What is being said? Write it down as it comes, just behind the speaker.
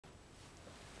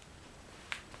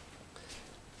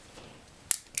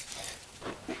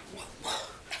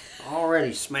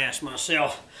already smashed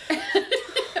myself.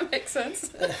 That makes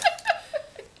sense.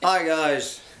 Hi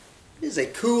guys. It is a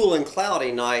cool and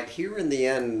cloudy night here in the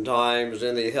end times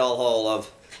in the hellhole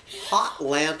of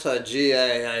Hotlanta,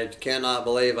 GA. I cannot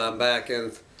believe I'm back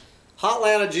in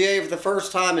Hotlanta, GA for the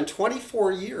first time in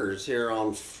 24 years here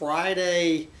on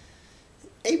Friday,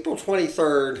 April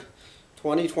 23rd,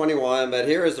 2021. But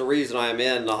here is the reason I'm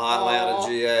in the Hotlanta,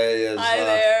 GA. Is, hi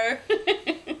there.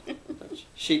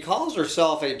 She calls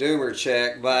herself a doomer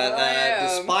chick, but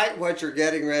despite what you're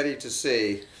getting ready to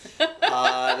see,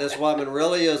 this woman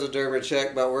really is a doomer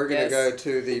chick, but we're going to go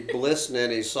to the bliss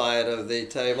ninny side of the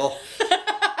table.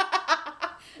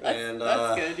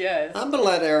 That's good, yes. I'm going to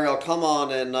let Ariel come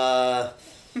on and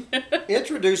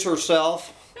introduce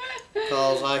herself,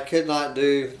 because I could not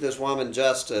do this woman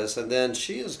justice, and then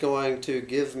she is going to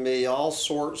give me all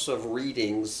sorts of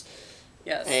readings.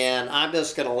 Yes. And I'm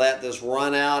just going to let this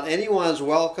run out. Anyone's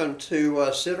welcome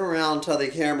to sit around until the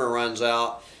camera runs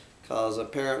out, because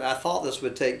apparently I thought this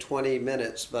would take 20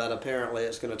 minutes, but apparently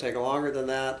it's going to take longer than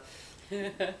that.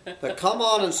 But come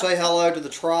on and say hello to the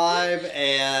tribe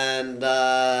and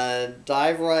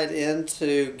dive right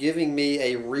into giving me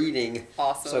a reading.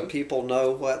 Awesome. So people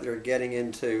know what they're getting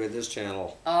into in this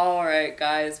channel. All right,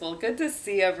 guys. Well, good to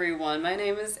see everyone. My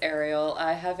name is Ariel.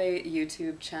 I have a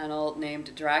YouTube channel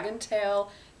named Dragon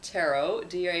Tail Tarot.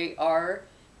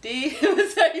 D-A-R-D.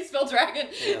 Is that how you spell dragon?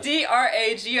 Yes.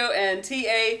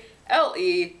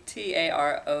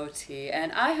 D-R-A-G-O-N-T-A-L-E-T-A-R-O-T.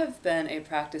 And I have been a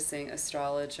practicing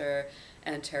astrologer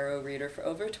and tarot reader for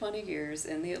over 20 years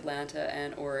in the Atlanta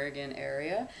and Oregon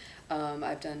area.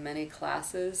 I've done many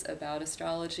classes about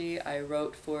astrology. I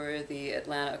wrote for the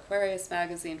Atlanta Aquarius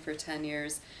magazine for 10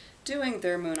 years, doing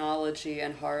their moonology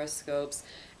and horoscopes,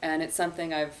 and it's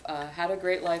something I've had a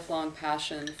great lifelong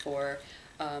passion for.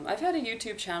 I've had a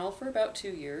YouTube channel for about 2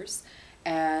 years,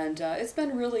 and it's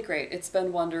been really great. It's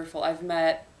been wonderful. I've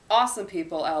met awesome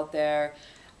people out there,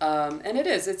 and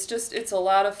it's a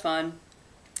lot of fun.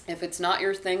 If it's not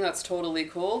your thing, that's totally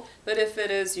cool, but if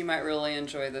it is, you might really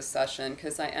enjoy this session,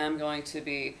 because I am going to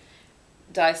be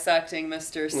dissecting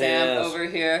Mr. Sam over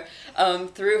here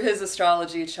through his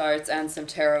astrology charts and some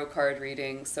tarot card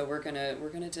readings. So we're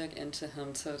gonna dig into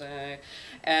him today,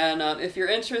 and if you're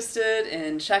interested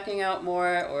in checking out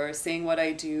more or seeing what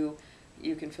I do,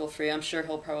 you can feel free. I'm sure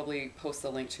he'll probably post a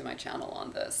link to my channel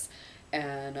on this.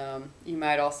 And you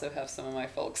might also have some of my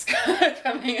folks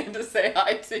coming in to say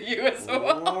hi to you as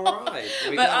well. All right.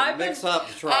 We got to mix up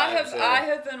the tribes. I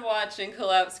have been watching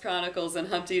Collapse Chronicles and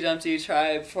Humpty Dumpty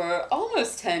Tribe for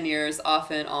almost 10 years,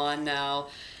 off and on now.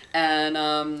 And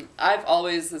I've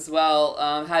always as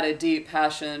well had a deep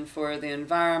passion for the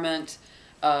environment,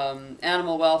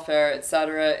 animal welfare,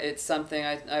 etc. It's something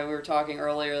we were talking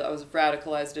earlier. I was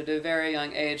radicalized at a very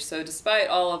young age. So despite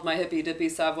all of my hippy-dippy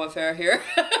savoir-faire here,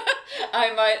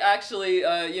 I might actually,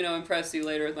 impress you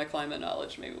later with my climate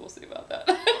knowledge. Maybe we'll see about that.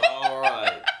 All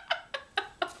right.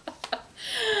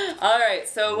 All right.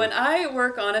 So when I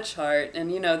work on a chart,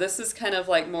 and this is kind of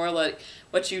like more like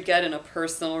what you get in a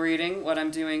personal reading, what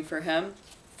I'm doing for him,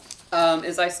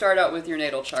 is I start out with your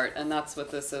natal chart, and that's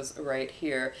what this is right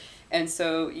here. And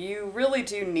so you really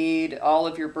do need all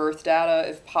of your birth data,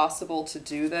 if possible, to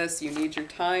do this. You need your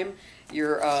time,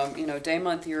 your day,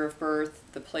 month, year of birth,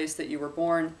 the place that you were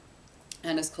born,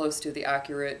 and as close to the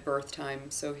accurate birth time.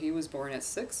 So he was born at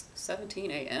 6:17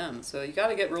 a.m. So you got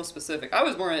to get real specific. I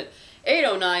was born at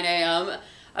 8:09 a.m.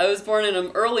 I was born in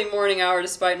an early morning hour,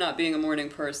 despite not being a morning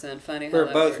person. Funny how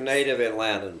We're both works. native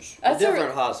Atlantans. That's a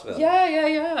different hospital.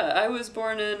 Yeah. I was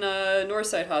born in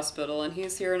Northside Hospital, and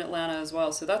he's here in Atlanta as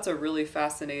well. So that's a really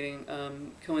fascinating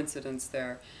coincidence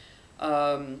there.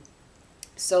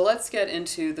 So let's get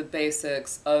into the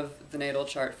basics of the natal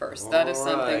chart first. That is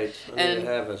something. I need to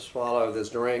have a swallow of this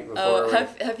drink before.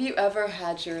 Have you ever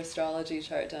had your astrology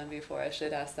chart done before? I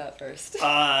should ask that first.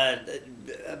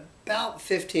 About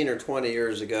 15 or 20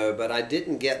 years ago, but I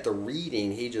didn't get the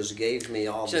reading. He just gave me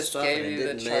all the stuff. Just gave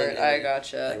you the chart. I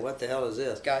gotcha. Like, what the hell is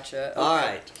this? Gotcha.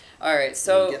 Okay. All right.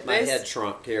 So get my head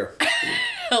shrunk here.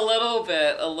 a little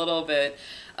bit.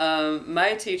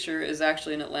 My teacher is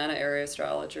actually an Atlanta area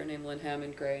astrologer named Lynn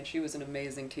Hammond Gray, and she was an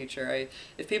amazing teacher.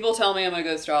 If people tell me I'm a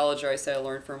good astrologer, I say I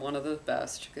learned from one of the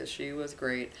best, because she was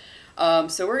great.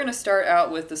 So we're going to start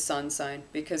out with the sun sign,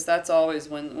 because that's always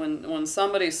when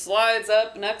somebody slides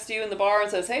up next to you in the bar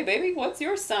and says, "Hey baby, what's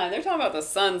your sign?" They're talking about the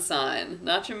sun sign,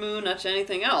 not your moon, not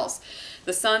anything else.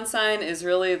 The sun sign is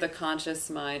really the conscious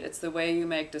mind. It's the way you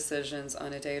make decisions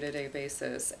on a day-to-day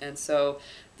basis. And so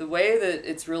the way that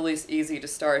it's really easy to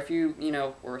start, if you,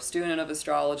 were a student of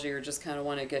astrology or just kind of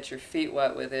want to get your feet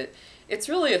wet with it, it's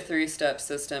really a 3-step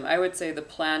system. I would say the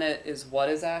planet is what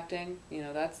is acting,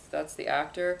 that's the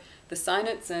actor. The sign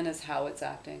it's in is how it's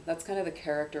acting. That's kind of the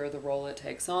character or the role it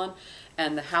takes on.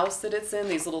 And the house that it's in,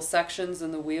 these little sections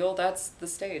in the wheel, that's the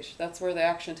stage. That's where the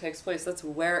action takes place. That's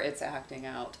where it's acting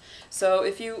out. So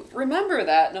if you remember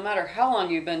that, no matter how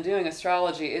long you've been doing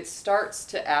astrology, it starts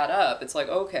to add up. It's like,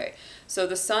 okay, so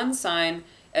the sun sign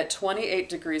at 28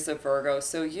 degrees of Virgo,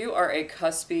 so you are a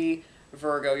cuspy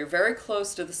Virgo. You're very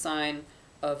close to the sign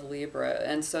of Libra,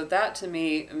 and so that to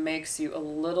me makes you a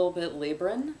little bit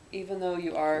Libran, even though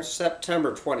you are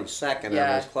September 22nd. Yeah, I'm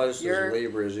as close as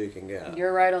Libra as you can get.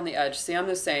 You're right on the edge. See, I'm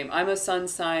the same. I'm a sun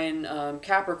sign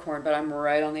Capricorn, but I'm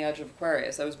right on the edge of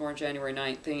Aquarius. I was born January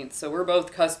 19th, so we're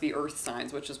both cuspy earth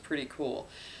signs, which is pretty cool.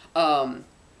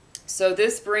 So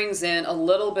this brings in a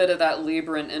little bit of that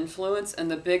Libran influence, and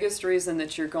the biggest reason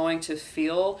that you're going to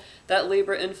feel that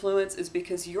Libra influence is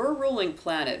because your ruling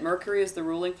planet, Mercury, is the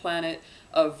ruling planet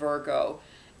of Virgo,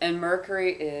 and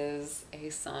Mercury is a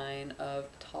sign of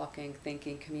talking,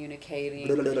 thinking, communicating.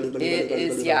 It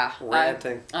is, yeah.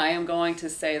 Ranting. I am going to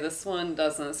say this one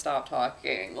doesn't stop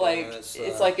talking. Like,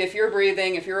 it's like if you're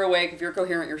breathing, if you're awake, if you're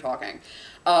coherent, you're talking.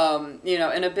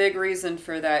 And a big reason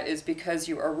for that is because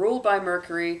you are ruled by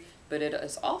Mercury, but it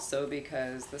is also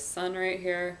because the sun right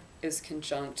here is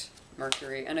conjunct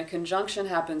Mercury. And a conjunction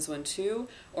happens when 2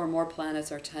 or more planets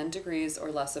are 10 degrees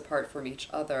or less apart from each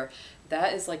other.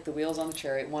 That is like the wheels on the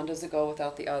chariot. One doesn't go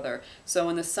without the other. So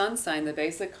in the sun sign, the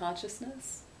basic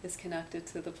consciousness is connected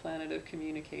to the planet of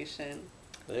communication.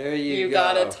 There you go. You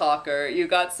got a talker. You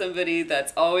got somebody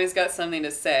that's always got something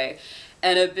to say.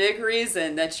 And a big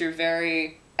reason that you're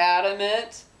very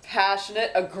adamant,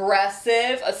 passionate,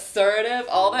 aggressive, assertive,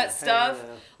 all that stuff,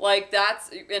 like that's,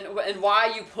 and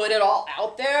why you put it all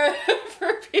out there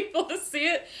for people to see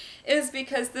it, is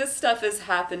because this stuff is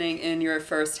happening in your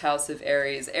first house of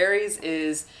Aries. Aries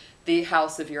is the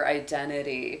house of your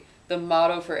identity. The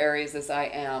motto for Aries is I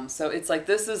am. So it's like,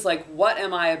 this is like, what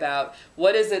am I about?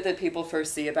 What is it that people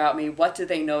first see about me? What do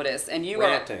they notice? And you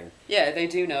Ranting. Yeah, they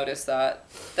do notice that.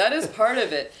 That is part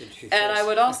of it. And I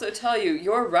would also tell you,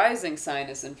 your rising sign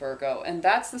is in Virgo, and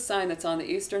that's the sign that's on the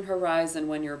eastern horizon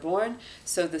when you're born.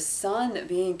 So the sun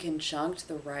being conjunct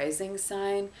the rising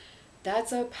sign,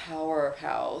 that's a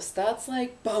powerhouse. That's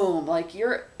like, boom, like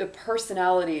your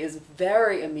personality is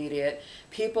very immediate.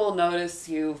 People notice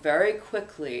you very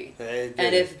quickly. They do.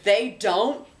 And if they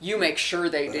don't, you make sure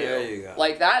they do. There you go.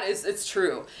 Like that is, it's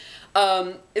true.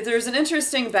 There's an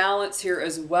interesting balance here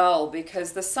as well,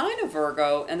 because the sign of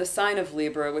Virgo and the sign of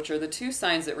Libra, which are the 2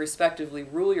 signs that respectively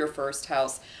rule your first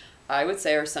house, I would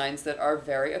say are signs that are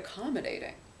very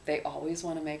accommodating. They always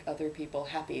want to make other people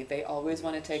happy. They always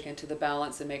want to take into the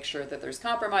balance and make sure that there's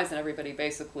compromise and everybody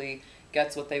basically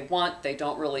gets what they want. They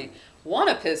don't really want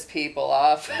to piss people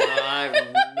off. I've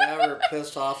never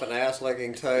pissed off an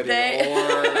ass-licking toady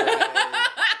or a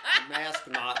mask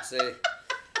Nazi.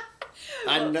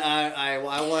 I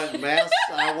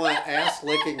want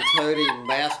ass-licking toady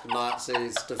mask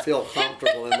Nazis to feel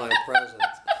comfortable in my presence.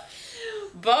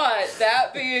 But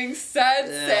that being said,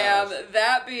 Yes. Sam,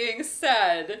 that being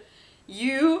said,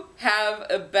 you have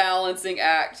a balancing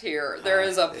act here. There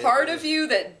is a part of you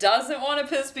that doesn't want to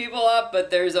piss people off, but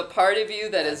there's a part of you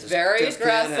that is very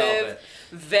aggressive,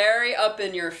 very up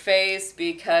in your face,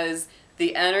 because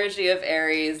the energy of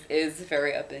Aries is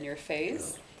very up in your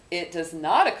face. It does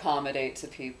not accommodate to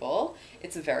people.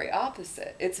 It's very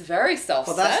opposite. It's very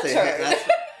self-centered.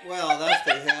 That's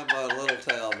the Hambo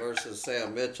Littletail versus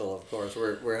Sam Mitchell, of course.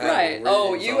 We're having right.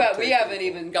 Oh, we haven't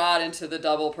even got into the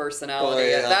double personality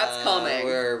yet. That's coming.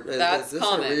 Is this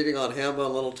a reading on Hambo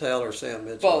Littletail or Sam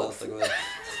Mitchell? Both.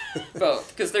 Both,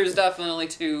 because there's definitely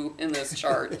 2 in this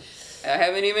chart. I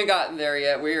haven't even gotten there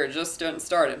yet. We are just getting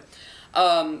started.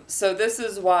 So this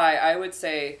is why I would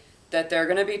say that there are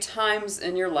going to be times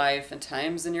in your life and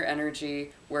times in your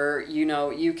energy where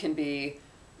you can be,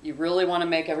 you really want to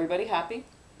make everybody happy.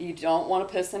 You don't want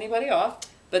to piss anybody off.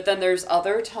 But then there's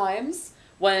other times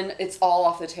when it's all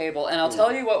off the table. And I'll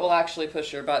tell you what will actually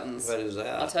push your buttons. What is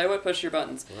that? I'll tell you what push your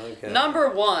buttons. Okay. Number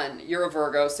 1, you're a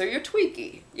Virgo, so you're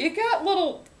tweaky. You got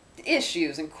little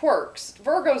issues and quirks.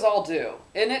 Virgos all do.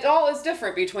 And it all is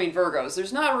different between Virgos.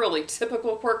 There's not a really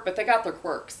typical quirk, but they got their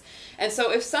quirks. And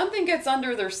so if something gets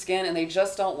under their skin and they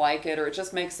just don't like it, or it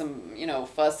just makes them,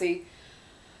 fussy,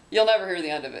 You'll never hear the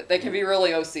end of it. They can be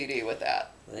really OCD with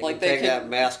that. They can take that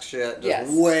mask shit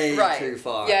just way too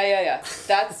far. Yeah.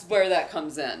 That's where that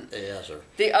comes in. Yes, sir.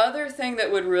 The other thing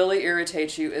that would really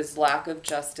irritate you is lack of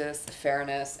justice,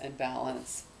 fairness, and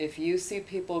balance. If you see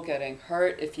people getting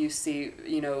hurt, if you see,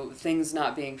 things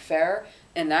not being fair,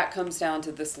 and that comes down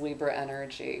to this Libra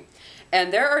energy.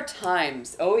 And there are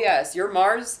times, oh yes, you're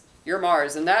Mars,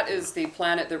 and that is the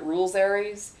planet that rules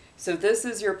Aries. So this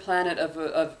is your planet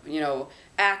of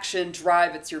action,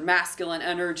 drive. It's your masculine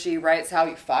energy, right? It's how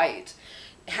you fight.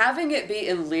 Having it be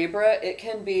in Libra, it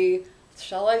can be,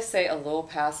 shall I say, a little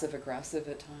passive-aggressive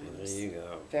at times. There you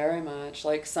go. Very much.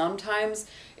 Like sometimes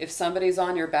if somebody's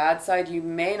on your bad side, you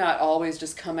may not always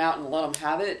just come out and let them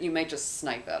have it. You may just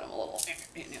snipe at them a little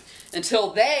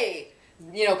until they,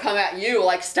 come at you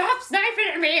like, stop sniping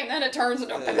at me, and then it turns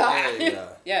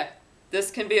into, yeah. This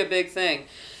can be a big thing.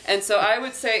 And so I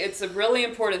would say it's a really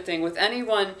important thing with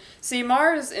anyone. See,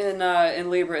 Mars in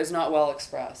Libra is not well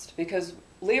expressed because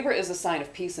Libra is a sign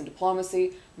of peace and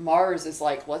diplomacy. Mars is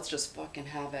like, let's just fucking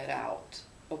have it out.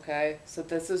 Okay? So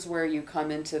this is where you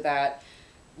come into that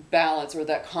balance or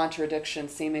that contradiction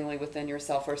seemingly within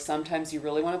yourself, where sometimes you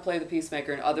really want to play the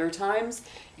peacemaker and other times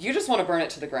you just want to burn it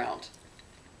to the ground.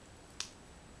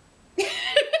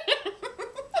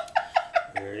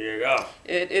 There you go.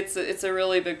 It's a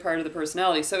really big part of the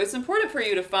personality. So it's important for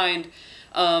you to find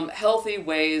healthy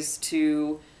ways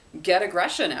to get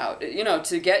aggression out,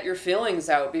 to get your feelings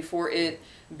out before it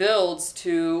builds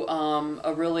to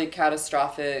a really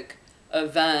catastrophic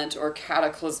event or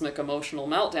cataclysmic emotional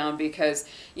meltdown, because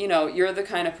you're the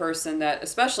kind of person that,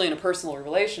 especially in a personal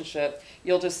relationship,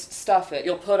 you'll just stuff it,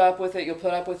 you'll put up with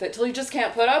it till you just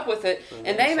can't put up with it,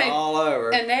 and they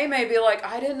may be like,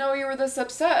 I didn't know you were this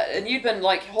upset, and you've been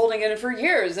like holding it in for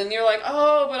years, and you're like,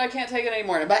 oh, but I can't take it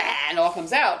anymore, and bah, and it all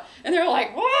comes out, and they're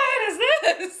like, what is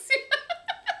this?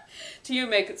 To you,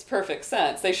 makes perfect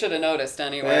sense. They should have noticed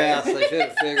anyway. Yes, they should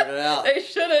have figured it out. They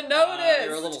should have noticed.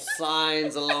 There are little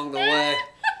signs along the way.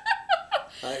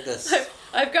 Like this.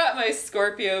 I've got my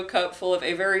Scorpio cup full of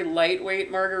a very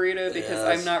lightweight margarita because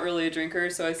I'm not really a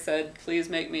drinker, so I said, please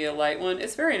make me a light one.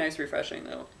 It's very nice, refreshing,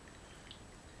 though.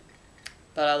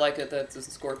 But I like it that it's a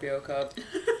Scorpio cup.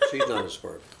 She's not a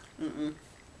Scorpio. Mm-mm.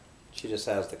 She just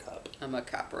has the cup. I'm a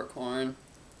Capricorn.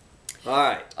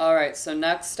 All right, so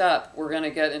next up, we're going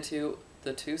to get into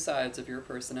the two sides of your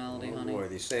personality, honey. Boy,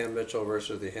 the Sam Mitchell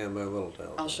versus the Hambo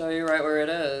Littletail. I'll show you right where it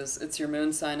is. It's your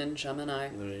moon sign in Gemini.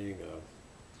 There you go.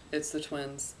 It's the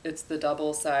twins. It's the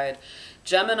double side.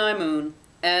 Gemini moon.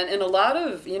 And in a lot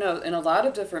of, in a lot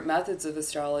of different methods of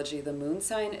astrology, the moon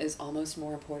sign is almost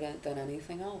more important than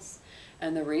anything else.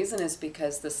 And the reason is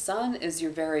because the sun is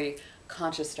your very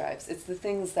conscious drives. It's the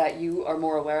things that you are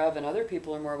more aware of and other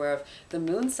people are more aware of. The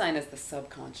moon sign is the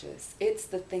subconscious. It's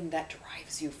the thing that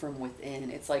drives you from within.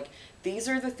 It's like, these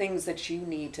are the things that you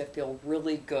need to feel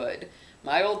really good.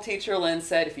 My old teacher Lynn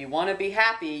said, if you want to be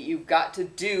happy, you've got to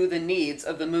do the needs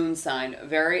of the moon sign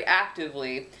very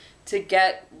actively to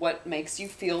get what makes you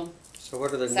feel So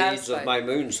what are the satisfied. needs of my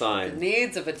moon sign? The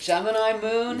needs of a Gemini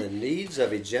moon. The needs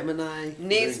of a Gemini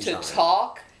Needs moon to sign.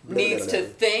 talk, needs to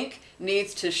think,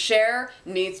 needs to share,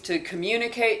 needs to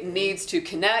communicate, needs to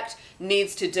connect,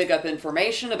 needs to dig up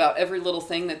information about every little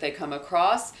thing that they come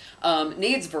across,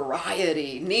 needs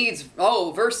variety, needs,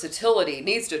 versatility,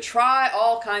 needs to try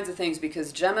all kinds of things,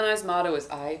 because Gemini's motto is,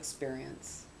 I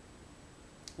experience.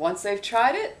 Once they've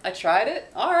tried it, I tried it,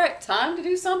 all right, time to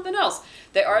do something else.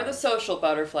 They are the social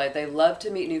butterfly. They love to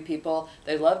meet new people.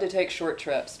 They love to take short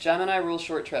trips. Gemini rules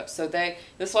short trips. So this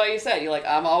is why you said, you're like,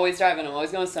 I'm always driving, I'm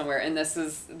always going somewhere. And this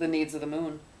is the needs of the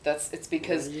moon. It's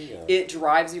because it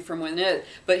drives you from within.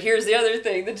 But here's the other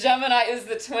thing. The Gemini is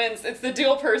the twins. It's the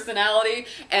dual personality.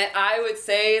 And I would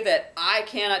say that I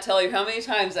cannot tell you how many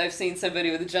times I've seen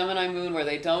somebody with a Gemini moon where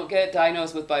they don't get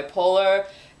diagnosed with bipolar,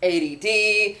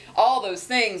 ADD, all those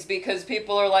things, because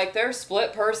people are like, they're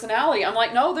split personality. I'm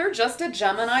like, no, they're just a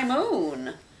Gemini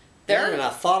moon. And I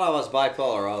thought I was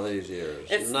bipolar all these years.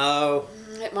 No.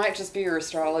 It might just be your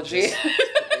astrology.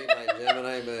 Could be my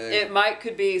Gemini moon. It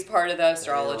could be part of the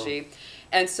astrology.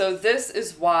 Yeah. And so this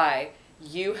is why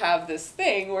you have this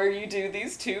thing where you do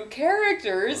these two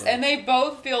characters, and they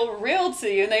both feel real to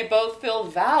you and they both feel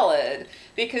valid,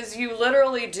 because you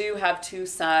literally do have two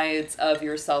sides of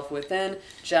yourself within.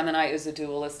 Gemini is a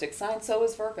dualistic sign, so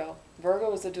is Virgo.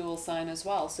 Virgo is a dual sign as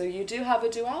well. So you do have a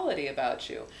duality about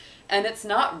you. And it's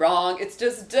not wrong, it's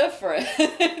just different,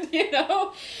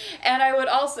 And I would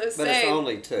also say... But it's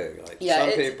only two. Like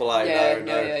some people I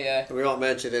know. Yeah. We won't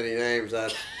mention any names.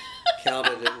 I've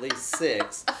counted at least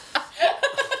 6.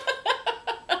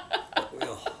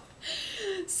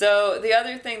 So the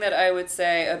other thing that I would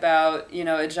say about, you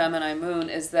know, a Gemini moon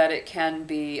is that it can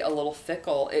be a little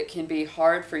fickle. It can be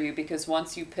hard for you because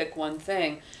once you pick one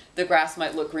thing, the grass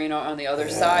might look greener on the other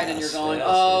side, and you're going,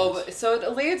 yes. So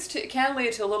it can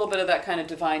lead to a little bit of that kind of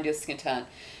divine discontent.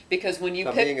 Because when you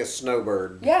pick, being a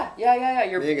snowbird. Yeah.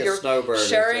 You're a snowbird.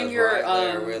 Sharing your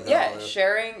right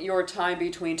sharing your time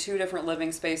between two different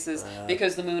living spaces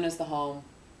because the moon is the home.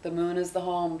 The moon is the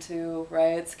home too,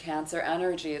 right? It's Cancer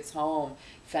energy. It's home,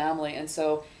 family, and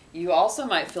so you also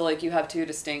might feel like you have two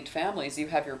distinct families. You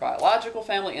have your biological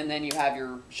family, and then you have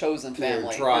your chosen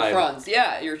family, your tribe. your friends.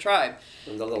 Yeah, your tribe.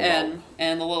 And the little dog.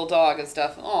 And the little dog is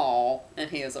definitely and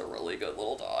he is a really good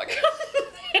little dog.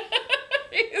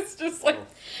 It's just like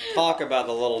talk about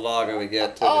the little dog when we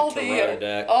get to the tarot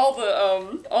deck. All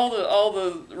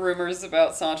the rumors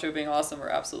about Sancho being awesome are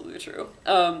absolutely true.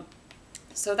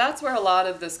 So that's where a lot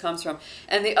of this comes from.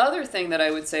 And the other thing that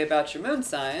I would say about your moon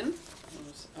sign,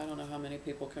 I don't know how many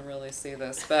people can really see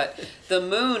this, but the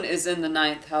moon is in the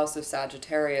 9th house of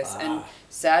Sagittarius, and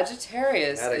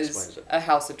Sagittarius is a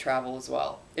house of travel as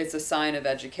well. It's a sign of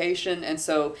education, and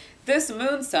so this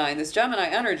moon sign, this Gemini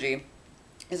energy,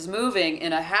 is moving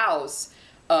in a house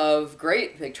of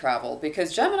great big travel,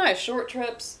 because Gemini is short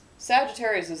trips,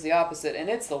 Sagittarius is the opposite, and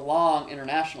it's the long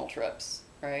international trips,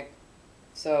 right?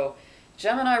 So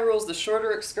Gemini rules the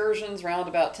shorter excursions round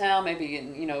about town, maybe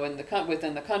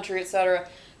within the country, etc.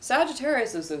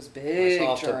 Sagittarius is those big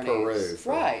journeys. To Peru,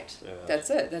 right. Yeah.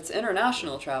 That's it. That's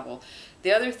international travel.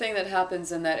 The other thing that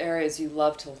happens in that area is you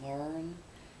love to learn,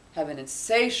 have an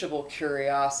insatiable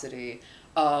curiosity.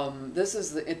 This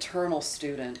is the eternal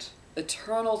student,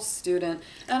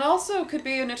 and also could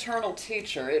be an eternal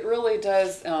teacher. It really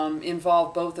does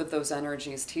involve both of those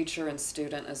energies, teacher and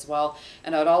student as well.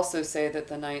 And I'd also say that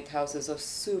the 9th house is a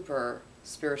super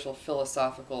spiritual,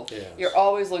 philosophical. Yes. You're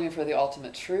always looking for the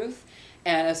ultimate truth,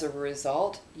 and as a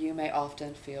result, you may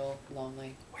often feel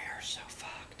lonely. We're so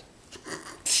fucked.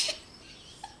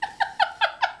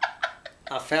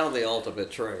 I found the ultimate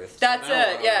truth. That's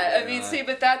it, yeah. I mean, see,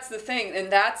 but that's the thing,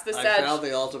 and that's the I found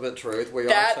the ultimate truth.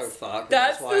 We are so fucked.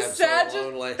 That's why I'm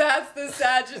so lonely. That's the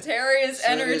Sagittarius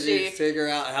energy. As you figure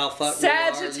out how fucked we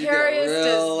are, you get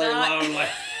really lonely.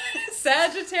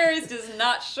 Sagittarius does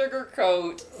not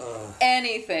sugarcoat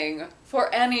anything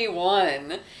for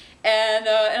anyone, and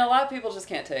a lot of people just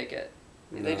can't take it.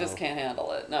 No. They just can't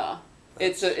handle it. No,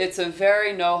 it's a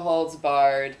very no holds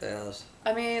barred. Yes.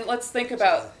 I mean, let's think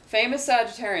about famous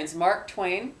Sagittarians: Mark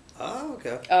Twain. Oh,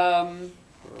 okay.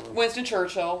 Winston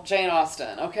Churchill, Jane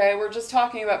Austen. Okay, we're just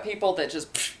talking about people that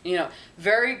just,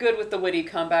 very good with the witty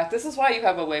comeback. This is why you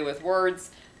have a way with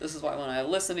words. This is why when I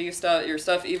listen to your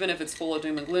stuff, even if it's full of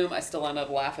doom and gloom, I still end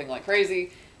up laughing like crazy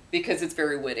because it's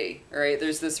very witty. Right?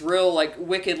 There's this real like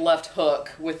wicked left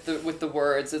hook with the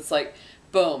words. It's like,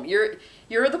 boom, you're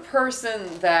the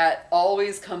person that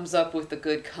always comes up with the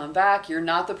good comeback. You're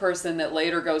not the person that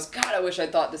later goes, God, I wish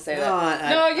I'd thought to say that.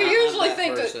 No, you usually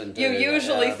think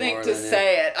to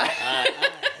say it. I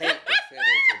hate to finish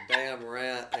a damn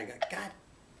rant. I go, God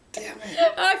damn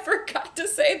it. I forgot to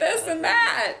say this and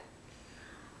that.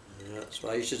 That's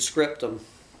why you should script them.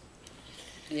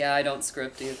 Yeah, I don't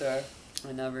script either.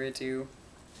 I never do.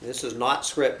 This is not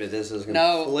scripted. This is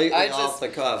completely off the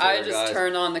cuff. I just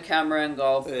turn on the camera and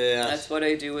go. Yes. That's what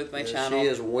I do with my channel. She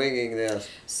is winging this.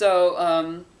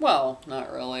 So, well,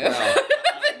 not really. Well, I've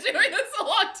been doing this a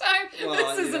long time.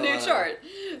 Well, this is a new chart.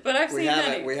 But I've seen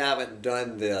many. We haven't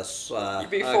done this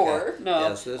before. Okay. No.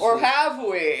 Yes, have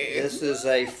we? This is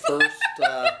a first.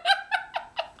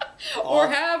 Or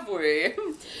have we?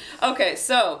 Okay,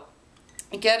 so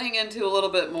getting into a little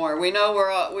bit more, we know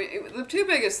the two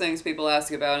biggest things people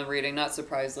ask about in reading, not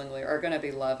surprisingly, are going to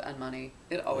be love and money.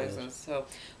 It always is. So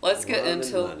let's get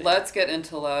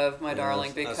into love, my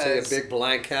darling, because I see a big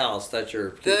blank house that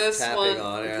you're tapping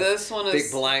on. This one is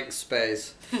big blank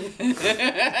space. Right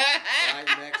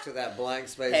next to that blank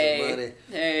space of money.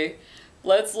 Hey.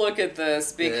 Let's look at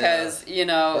this because,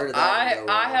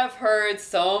 I have heard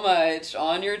so much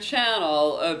on your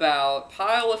channel about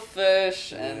pile of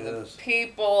fish and the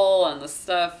people and the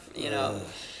stuff,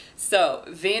 So,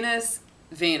 Venus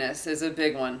is a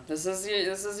big one. This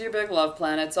is your big love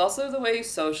planet. It's also the way you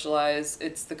socialize.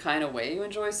 It's the kind of way you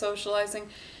enjoy socializing.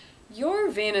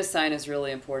 Your Venus sign is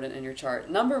really important in your chart.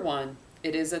 Number one,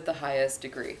 it is at the highest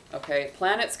degree, okay?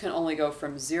 Planets can only go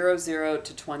from 0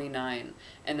 to 29,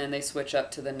 and then they switch up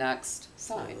to the next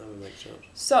sign. That would make sense.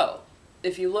 So,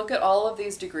 if you look at all of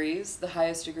these degrees, the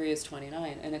highest degree is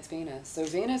 29, and it's Venus. So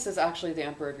Venus is actually the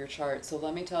emperor of your chart. So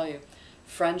let me tell you,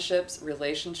 friendships,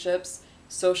 relationships,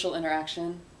 social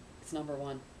interaction, it's number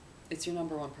one. It's your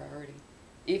number one priority.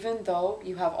 Even though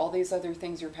you have all these other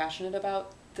things you're passionate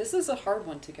about, this is a hard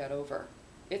one to get over.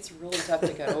 It's really tough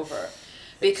to get over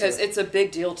because it's a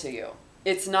big deal to you.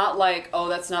 It's not like, oh,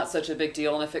 that's not such a big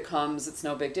deal, and if it comes, it's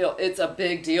no big deal. It's a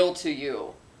big deal to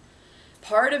you.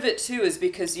 Part of it, too, is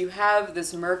because you have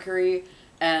this Mercury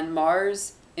and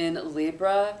Mars in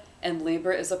Libra, and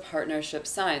Libra is a partnership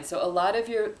sign. So a lot of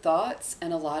your thoughts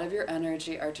and a lot of your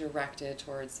energy are directed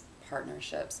towards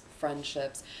partnerships,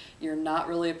 friendships. You're not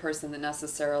really a person that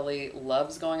necessarily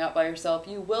loves going out by yourself.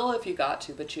 You will if you got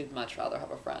to, but you'd much rather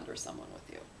have a friend or someone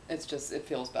with you. It's just, it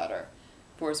feels better.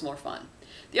 It's more fun.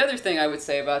 The other thing I would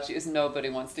say about you is nobody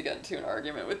wants to get into an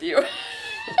argument with you.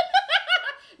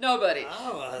 Nobody.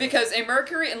 Oh, because a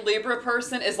Mercury and Libra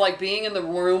person is like being in the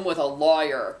room with a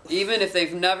lawyer. Even if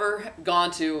they've never gone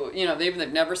to, you know, they've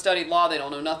never studied law, they don't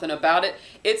know nothing about it.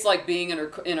 It's like being in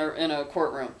a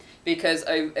courtroom. Because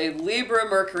a Libra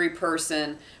Mercury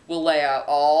person will lay out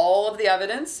all of the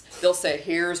evidence. They'll say,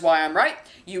 here's why I'm right.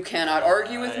 You cannot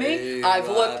argue with me. I've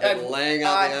been laying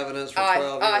out the evidence for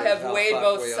 12 years. I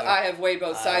have weighed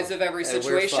both sides of every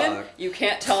situation. You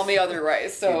can't tell me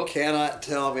otherwise. So you cannot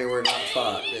tell me we're not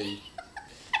fucked.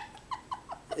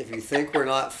 If you think we're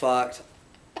not fucked,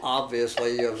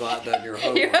 obviously you have not done your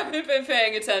homework. You haven't been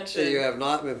paying attention. You have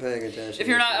not been paying attention. If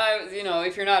you're not,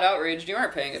 if you're not outraged, you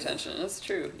aren't paying attention. That's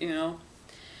true. You know,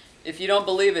 if you don't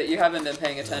believe it, you haven't been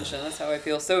paying attention. That's how I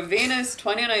feel. So Venus,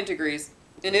 29 degrees,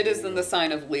 and it is in the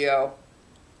sign of Leo,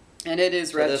 and it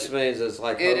is. So this means it's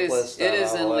like hopeless. It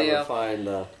is in Leo. Find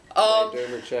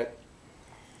doomer check.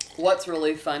 What's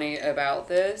really funny about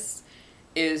this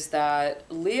is that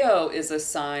Leo is a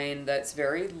sign that's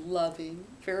very loving,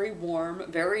 very warm,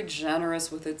 very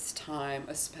generous with its time,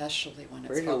 especially when it's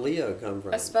Where did Leo come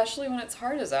from? Especially when its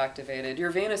heart is activated.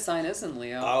 Your Venus sign is in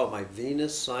Leo. Oh, my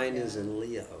Venus sign is in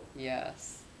Leo.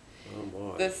 Yes. Oh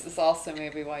boy. This is also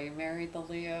maybe why you married the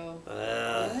Leo.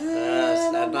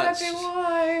 That might be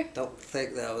why. Don't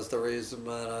think that was the reason,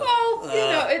 but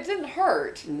well, it didn't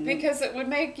hurt because it would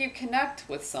make you connect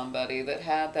with somebody that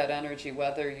had that energy,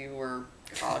 whether you were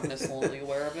cognizantly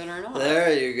aware of it or not.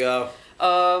 There you go.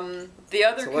 The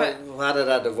other how did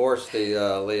I divorce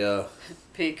the Leo?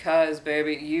 Because,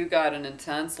 baby, you got an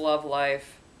intense love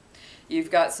life. You've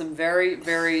got some very,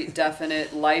 very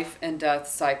definite life and death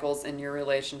cycles in your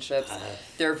relationships.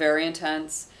 They're very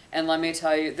intense. And let me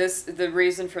tell you, the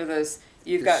reason for this,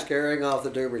 you're scaring off the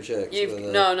doomer chicks.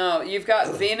 You've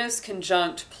got Venus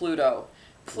conjunct Pluto.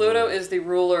 Pluto is the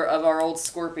ruler of our old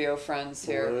Scorpio friends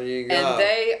here. There you go. And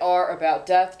they are about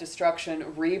death,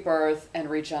 destruction, rebirth, and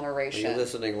regeneration. Are you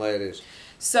listening, ladies?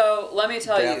 So let me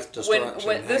tell you,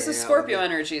 when this is Scorpio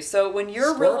energy. So when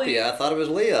you're Scorpio, I thought it was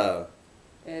Leo.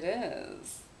 It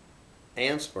is.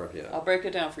 And Scorpio. I'll break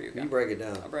it down for you guys. You break it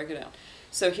down. I'll break it down.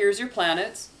 So here's your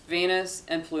planets, Venus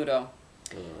and Pluto. All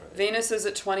right. Venus is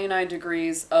at 29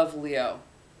 degrees of Leo.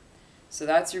 So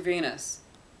that's your Venus.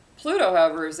 Pluto,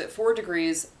 however, is at 4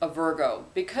 degrees of Virgo.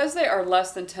 Because they are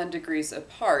less than 10 degrees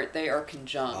apart, they are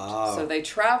conjunct. Oh. So they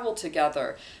travel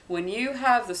together. When you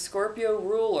have the Scorpio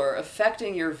ruler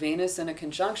affecting your Venus in a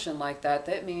conjunction like that,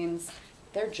 that means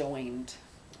they're joined.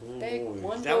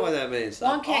 Is that what that means?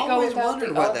 One can't go without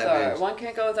the other. One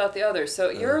can't go without the other.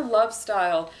 So your love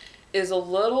style is a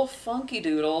little funky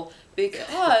doodle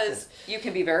because you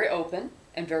can be very open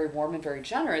and very warm and very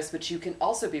generous, but you can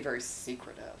also be very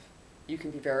secretive. You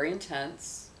can be very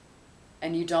intense,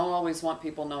 and you don't always want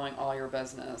people knowing all your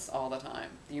business all the time.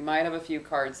 You might have a few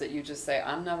cards that you just say,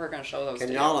 I'm never going to show those to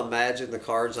you. Can y'all imagine the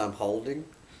cards I'm holding,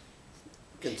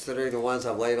 considering the ones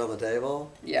I've laid on the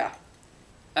table? Yeah.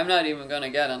 I'm not even going to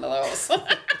get into those.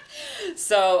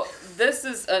 So this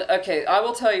is, okay, I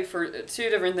will tell you for 2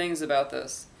 different things about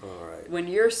this. All right. When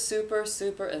you're super,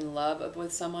 super in love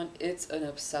with someone, it's an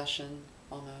obsession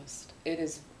almost. It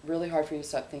is really hard for you to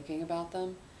stop thinking about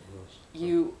them.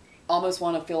 You almost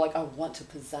want to feel like I want to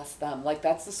possess them. Like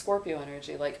that's the Scorpio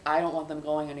energy. Like I don't want them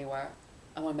going anywhere.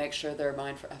 I want to make sure they're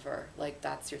mine forever. Like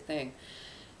that's your thing.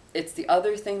 It's the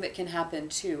other thing that can happen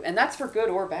too. And that's for good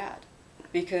or bad.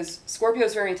 Because Scorpio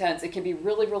is very intense. It can be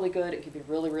really, really good. It can be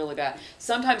really, really bad.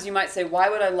 Sometimes you might say, why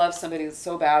would I love somebody that's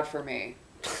so bad for me?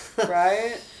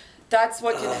 Right? That's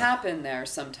what can happen there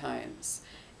sometimes.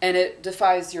 And it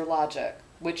defies your logic,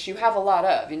 which you have a lot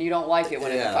of, and you don't like it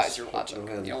when it defies your logic.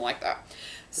 You don't like that.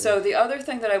 So the other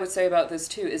thing that I would say about this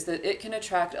too is that it can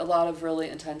attract a lot of really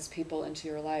intense people into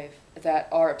your life that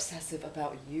are obsessive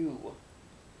about you.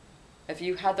 If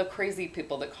you had the crazy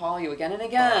people that call you again and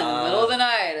again in the middle of the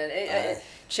night and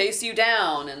chase you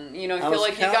down, and you know, feel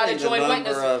like you got to join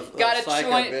witness, got to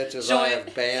I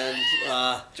have banned.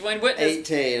 Join witness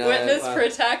 18. Witness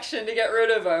protection to get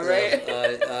rid of them, right?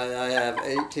 Yes, I have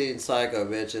 18 psycho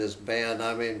bitches banned.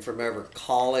 I mean, from ever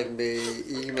calling me,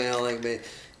 emailing me,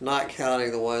 not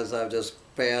counting the ones I've just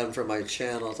banned from my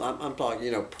channels. I'm talking,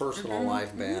 you know, personal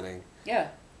life banning. Yeah.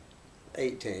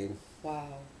 18. Wow.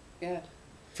 Yeah.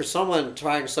 For someone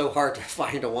trying so hard to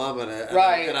find a woman,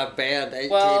 and I've banned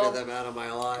 18 of them out of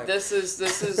my life. This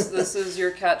is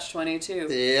your catch-22.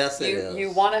 Yes, it is.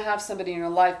 You want to have somebody in your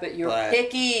life, but you're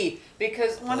picky,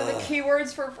 because one of the key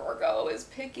words for Virgo is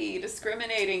picky,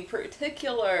 discriminating,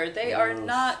 particular. They are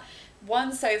not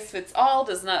one size fits all.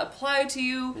 Does not apply to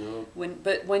you. Nope.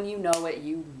 But when you know it,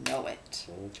 you know it.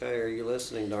 Okay, are you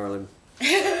listening, darling?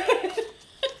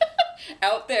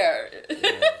 Out there.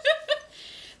 Yes.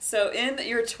 So in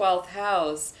your 12th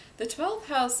house, the 12th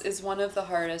house is one of the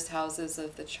hardest houses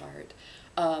of the chart.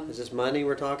 Is this money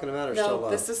we're talking about, or no, still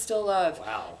love? This is still love.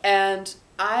 Wow. And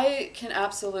I can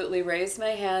absolutely raise my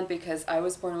hand because I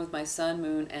was born with my sun,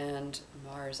 moon, and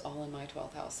Mars all in my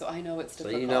 12th house. So I know it's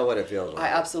difficult. So you know what it feels like. I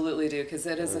absolutely do, because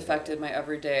it has affected my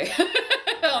everyday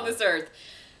on this earth.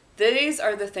 These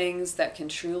are the things that can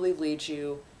truly lead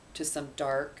you to some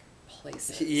dark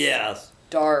places. Yes.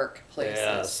 Dark places.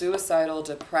 Yes. Suicidal,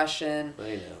 depression,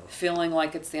 I know. feeling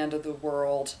like it's the end of the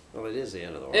world. Well, it is the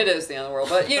end of the world. It is the end of the world,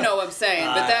 but you know what I'm saying.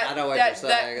 But I know what you're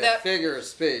saying. That figure of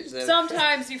speech.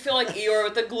 Sometimes you feel like Eeyore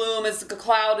with the gloom, as the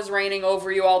cloud is raining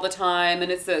over you all the time,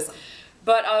 and it's this.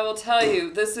 But I will tell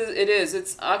you,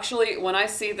 it's actually, when I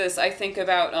see this, I think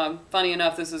about, funny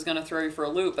enough, this is going to throw you for a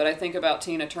loop, but I think about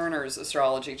Tina Turner's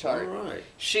astrology chart. All right.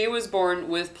 She was born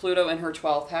with Pluto in her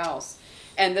 12th house.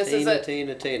 And this is a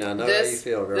Tina. I know how you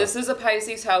feel, girl. This is a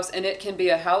Pisces house, and it can be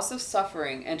a house of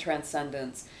suffering and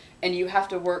transcendence. And you have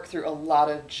to work through a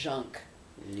lot of junk.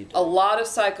 A lot of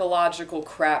psychological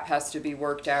crap has to be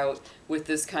worked out with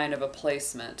this kind of a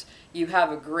placement. You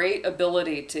have a great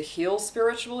ability to heal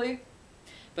spiritually,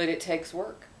 but it takes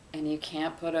work, and you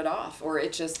can't put it off, or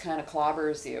it just kind of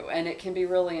clobbers you, and it can be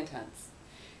really intense.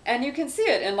 And you can see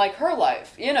it in, like, her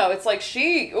life. You know, it's like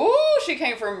she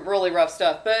came from really rough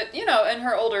stuff. But, you know, in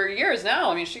her older years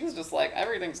now, I mean, she's just like,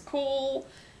 everything's cool.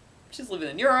 She's living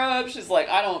in Europe. She's like,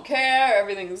 I don't care.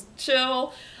 Everything's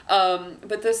chill.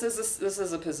 But this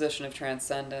is a position of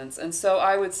transcendence. And so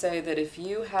I would say that if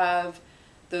you have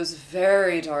those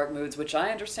very dark moods, which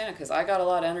I understand because I got a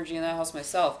lot of energy in that house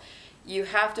myself, you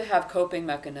have to have coping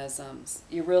mechanisms.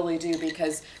 You really do,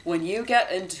 because when you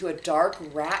get into a dark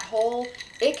rat hole,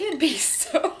 it can be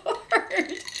so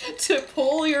hard to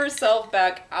pull yourself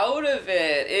back out of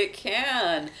it. It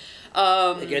can.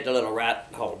 You get the little rat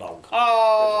hole dog.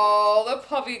 Oh, the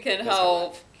puppy can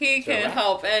help. He can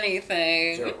help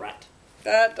anything. Is there a rat?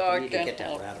 That dog you need can to get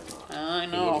help. that rat or not. I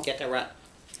know. You need to get that rat.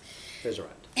 There's a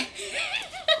rat.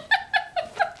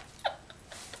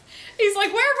 He's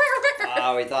like, where?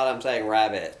 Oh, he thought I'm saying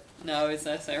rabbit. No, he's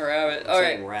not saying rabbit. I'm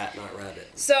saying rat, not rabbit.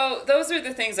 So those are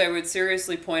the things I would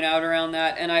seriously point out around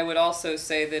that, and I would also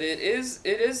say that it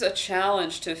is a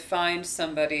challenge to find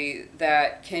somebody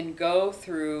that can go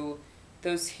through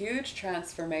those huge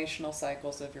transformational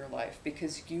cycles of your life,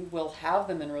 because you will have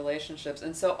them in relationships.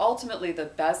 And so ultimately the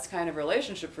best kind of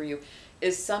relationship for you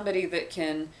is somebody that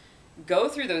can go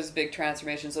through those big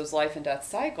transformations, those life and death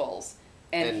cycles,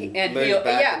 and heal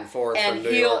back and forth and from New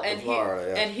heal York and to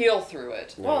Florida, and heal through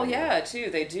it. Yeah, Well, yeah. yeah, too.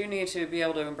 They do need to be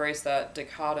able to embrace that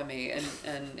dichotomy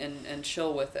and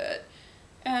chill with it.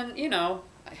 And you know,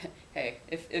 hey,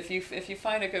 if you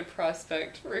find a good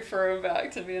prospect, refer him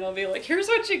back to me, and I'll be like, here's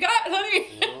what you got, honey.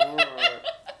 All right.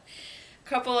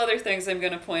 Couple other things I'm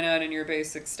going to point out in your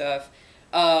basic stuff.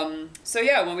 So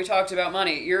yeah, when we talked about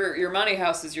money, your money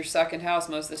house is your second house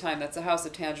most of the time. That's a house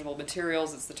of tangible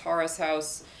materials. It's the Taurus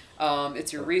house.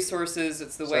 It's your resources.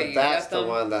 It's the way you get them. That's the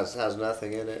one that has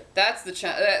nothing in it. That's the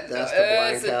that's the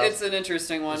blank house. It's an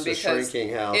interesting one, It's because a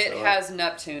shrinking house. it has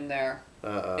Neptune there.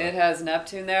 It has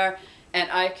Neptune there.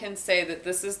 And I can say that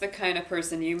this is the kind of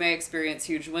person you may experience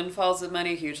huge windfalls of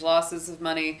money, huge losses of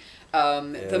money.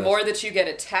 The more that you get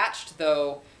attached,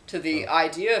 though, to the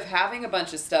idea of having a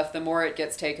bunch of stuff, the more it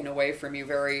gets taken away from you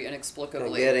very inexplicably.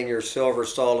 And getting your silver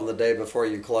stolen the day before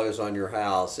you close on your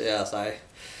house. Yes,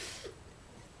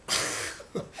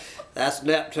 that's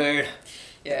Neptune.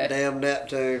 Yeah. Damn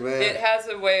Neptune, man. It has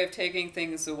a way of taking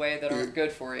things away that aren't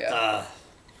good for you. It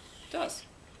does.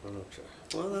 Okay.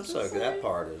 Well, that's so good. That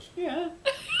part is. Yeah.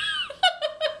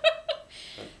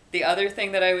 The other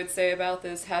thing that I would say about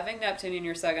this, having Neptune in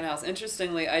your second house,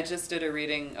 interestingly, I just did a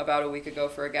reading about a week ago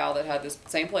for a gal that had this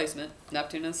same placement,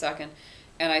 Neptune in second,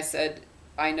 and I said,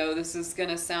 I know this is going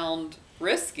to sound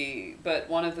risky, but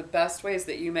one of the best ways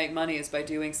that you make money is by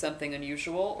doing something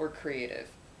unusual or creative.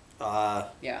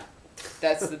 Yeah.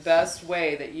 That's the best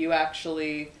way that you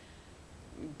actually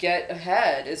get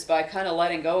ahead, is by kind of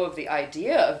letting go of the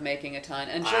idea of making a ton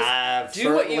and just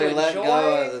do what you enjoy. Let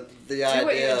go of the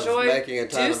idea of making a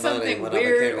ton do of money. Something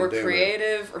weird or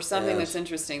creative or something that's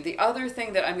interesting. The other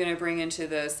thing that I'm going to bring into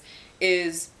this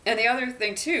is, and the other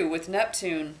thing too with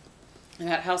Neptune in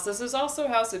that house, this is also a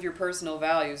house of your personal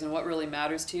values and what really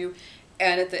matters to you.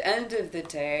 And at the end of the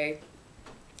day,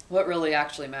 what really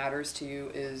actually matters to you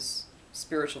is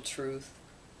spiritual truth,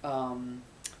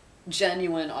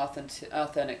 genuine,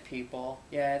 authentic people.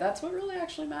 Yeah, that's what really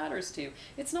actually matters to you.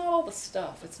 It's not all the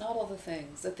stuff. It's not all the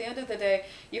things. At the end of the day,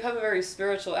 you have a very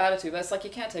spiritual attitude, but it's like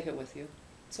you can't take it with you.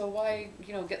 So why,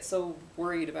 get so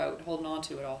worried about holding on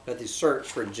to it all? But the search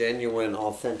for genuine,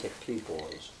 authentic people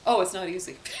is... Oh, it's not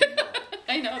easy.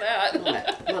 I know that.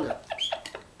 Come on up.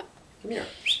 Come here.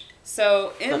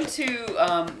 So into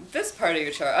this part of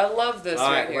your chart, I love this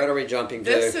right here. What are we jumping to?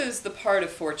 This is the part of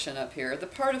fortune up here. The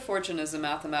part of fortune is a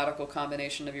mathematical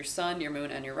combination of your sun, your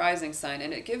moon, and your rising sign,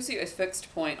 and it gives you a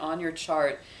fixed point on your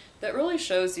chart that really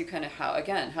shows you kind of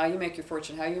how you make your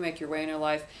fortune, how you make your way in your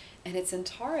life, and it's in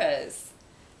Taurus.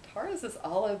 Taurus is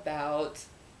all about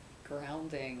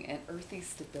grounding and earthy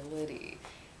stability.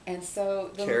 And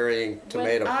so carrying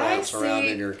tomato plants around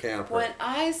in your camper. When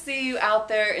I see you out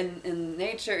there in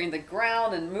nature, in the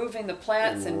ground, and moving the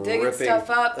plants and digging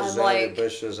stuff up, I'm like,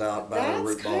 bushes out by the root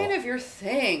that's ball. kind of your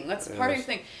thing. That's part of your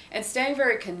thing. And staying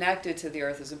very connected to the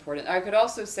earth is important. I could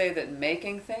also say that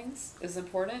making things is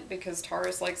important because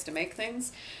Taurus likes to make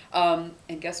things. And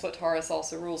guess what Taurus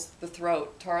also rules? The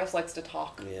throat. Taurus likes to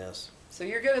talk. Yes. So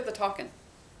you're good at the talking.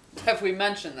 Have we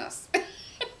mentioned this?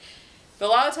 But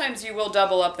a lot of times you will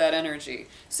double up that energy.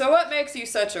 So what makes you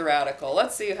such a radical?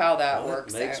 Let's see how that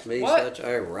works. What makes me such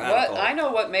a radical? I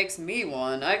know what makes me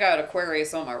one. I got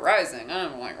Aquarius on my rising.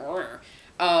 I'm like,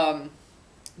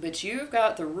 but you've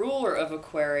got the ruler of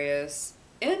Aquarius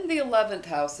in the 11th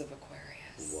house of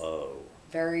Aquarius. Whoa.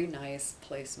 Very nice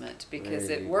placement because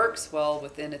it works well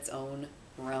within its own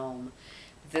realm.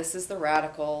 This is the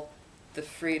radical, the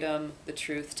freedom, the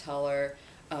truth teller,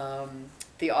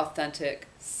 the authentic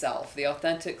self, the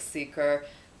authentic seeker.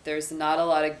 There's not a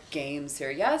lot of games here.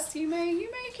 Yes, you may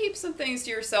keep some things to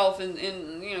yourself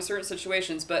in certain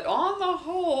situations, but on the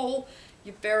whole,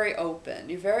 you're very open.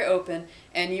 You're very open,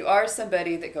 and you are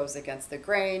somebody that goes against the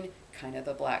grain, kind of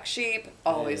the black sheep,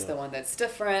 always the one that's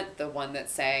different, the one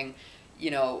that's saying,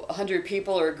 100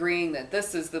 people are agreeing that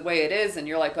this is the way it is, and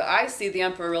you're like, but I see the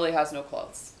emperor really has no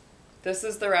clothes. This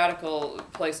is the radical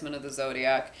placement of the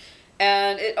zodiac.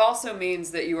 And it also means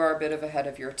that you are a bit of ahead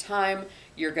of your time.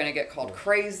 You're going to get called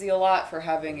crazy a lot for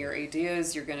having your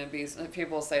ideas. You're going to be,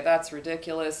 people will say that's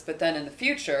ridiculous, but then in the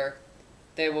future,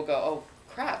 they will go, oh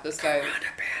crap, this guy.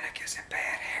 Panic is a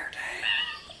bad hair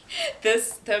day.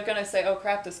 They're going to say, oh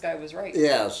crap, this guy was right.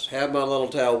 Yes, have my little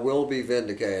tail will be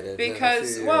vindicated.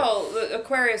 Because, the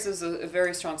Aquarius is a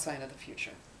very strong sign of the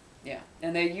future. Yeah,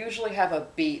 and they usually have a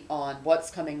beat on what's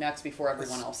coming next before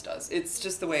everyone else does. It's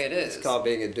just the way it is. It's called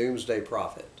being a doomsday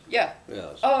prophet. Yeah.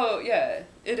 Yes. Oh, yeah,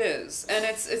 it is. And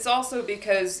it's also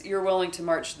because you're willing to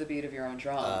march to the beat of your own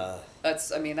drum.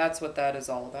 That's what that is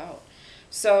all about.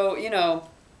 So,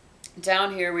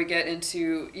 down here we get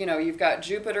into, you've got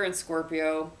Jupiter in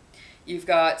Scorpio. You've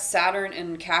got Saturn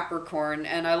in Capricorn,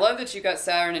 and I love that you got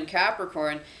Saturn in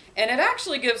Capricorn, and it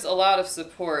actually gives a lot of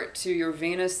support to your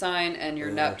Venus sign and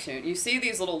your Neptune. You see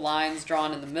these little lines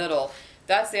drawn in the middle.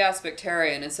 That's the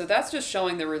aspectarian, and so that's just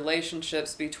showing the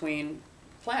relationships between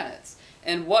planets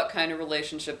and what kind of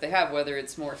relationship they have, whether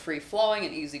it's more free-flowing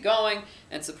and easygoing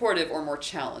and supportive or more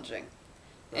challenging.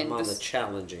 I'm on the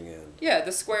challenging end. Yeah,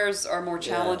 the squares are more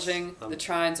challenging. The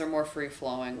trines are more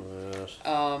free-flowing. Yes.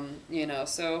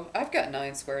 So I've got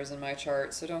 9 squares in my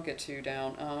chart, so don't get too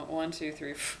down. 1, 2,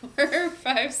 3, 4,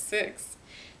 5, 6,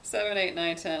 7, 8,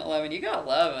 9, 10, 11. You got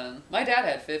 11. My dad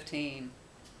had 15.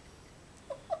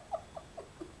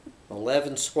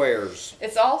 11 squares.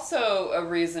 It's also a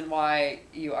reason why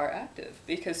you are active,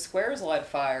 because squares light a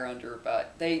fire under your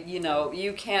butt.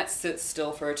 You can't sit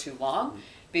still for too long,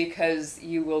 because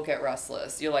you will get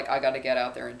restless. You're like, I got to get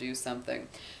out there and do something.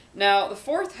 Now, the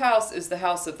 4th house is the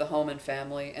house of the home and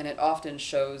family, and it often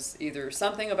shows either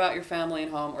something about your family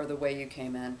and home or the way you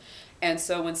came in. And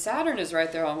so when Saturn is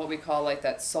right there on what we call like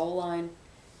that soul line,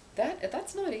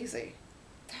 that's not easy.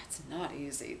 That's not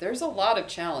easy. There's a lot of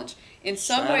challenge. In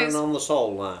some Saturn ways, on the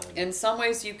soul line. in some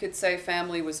ways you could say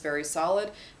family was very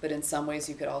solid, but in some ways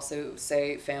you could also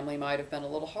say family might have been a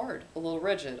little hard, a little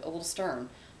rigid, a little stern.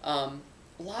 A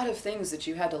lot of things that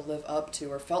you had to live up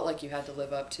to or felt like you had to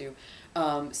live up to.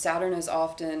 Saturn is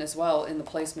often as well in the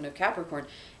placement of Capricorn.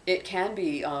 It can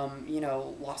be,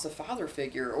 loss of father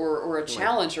figure or a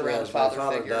challenge around a father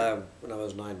figure. My father died when I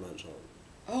was 9 months old.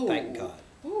 Oh. Thank God.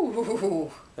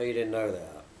 Ooh. Oh, you didn't know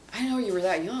that? I know you were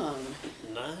that young.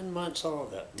 9 months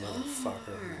old, that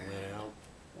motherfucker went out.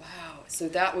 Wow. So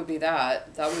that would be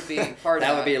that. That would be part of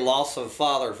that. That would be loss of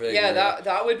father figure. Yeah,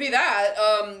 that would be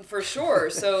that, for sure.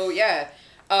 So, yeah.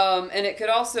 And it could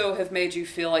also have made you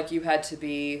feel like you had to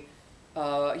be,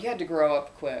 you had to grow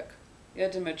up quick. You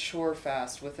had to mature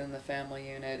fast within the family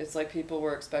unit. It's like people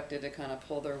were expected to kind of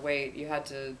pull their weight. You had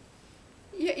to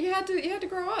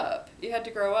grow up. You had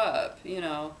to grow up,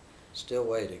 Still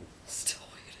waiting. Still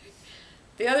waiting.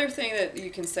 The other thing that you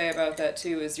can say about that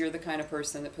too is you're the kind of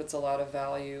person that puts a lot of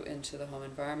value into the home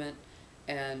environment,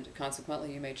 and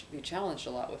consequently you may be challenged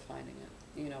a lot with finding it.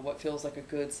 What feels like a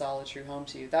good, solid, true home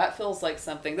to you. That feels like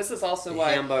something. This is also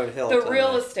why the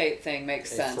real estate thing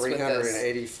makes sense with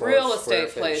this. Real estate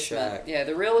placement. Shack. Yeah,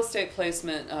 the real estate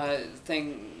placement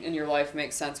thing in your life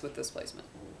makes sense with this placement.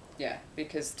 Yeah,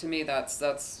 because to me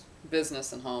that's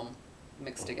business and home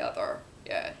mixed together.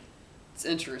 Yeah, it's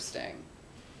interesting.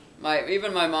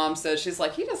 Even my mom says, she's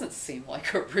like, he doesn't seem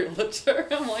like a realtor.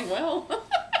 I'm like, well,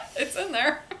 it's in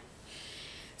there.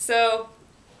 So,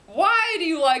 why do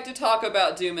you like to talk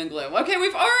about doom and gloom? Okay,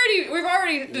 we've already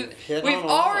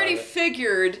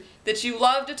figured that you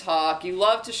love to talk, you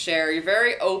love to share, you're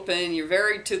very open, you're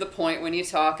very to the point when you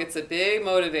talk. It's a big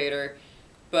motivator.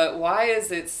 But why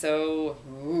is it so...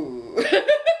 Ooh.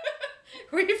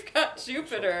 We've got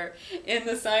Jupiter in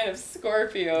the sign of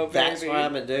Scorpio, baby. That's why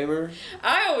I'm a doomer?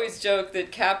 I always joke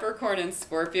that Capricorn and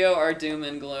Scorpio are doom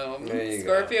and gloom.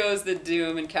 Scorpio is the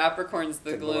doom and Capricorn's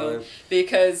the gloom.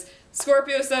 Because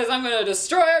Scorpio says, I'm going to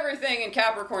destroy everything, and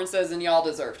Capricorn says, and y'all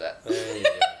deserved it. There you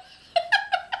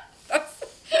go.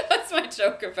 That's my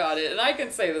joke about it. And I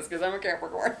can say this because I'm a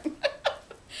Capricorn.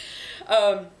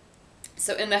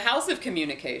 So in the house of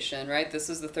communication, right, this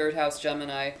is the third house,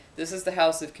 Gemini, this is the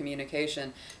house of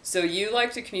communication. So you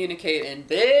like to communicate in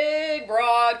big,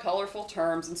 broad, colorful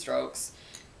terms and strokes,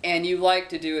 and you like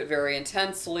to do it very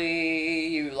intensely.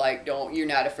 You're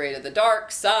not afraid of the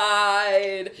dark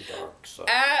side. Dark side.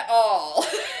 At all.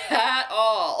 At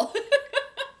all.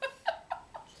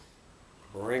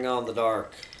 Bring on the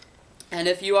dark. And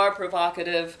if you are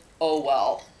provocative, oh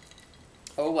well.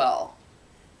 Oh well.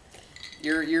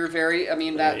 You're very,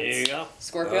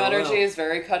 Scorpio energy is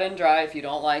very cut and dry. If you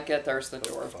don't like it, there's the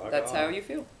door. That's how you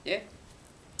feel. Yeah.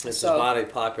 This is not a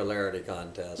popularity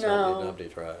contest. No. Nobody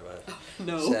try.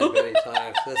 No. Said many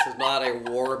times, this is not a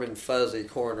warm and fuzzy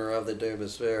corner of the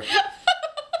doomosphere.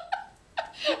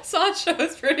 Sancho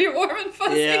is pretty warm and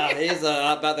fuzzy. Yeah, he's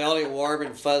about the only warm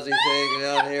and fuzzy thing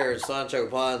out here is Sancho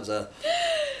Panza.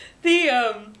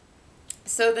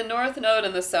 So the North Node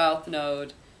and the South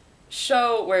Node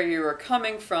show where you are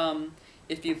coming from.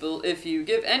 If you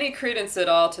give any credence at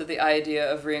all to the idea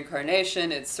of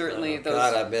reincarnation, it's certainly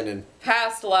I've been in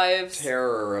past lives,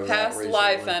 terror of past that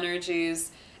life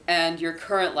energies, and your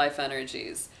current life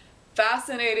energies.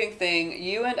 Fascinating thing,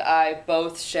 you and I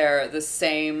both share the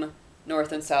same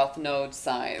North and South Node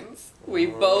signs. We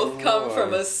both come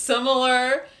from a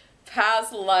similar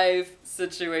past life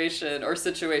situation or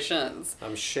situations.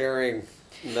 I'm sharing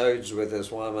nodes with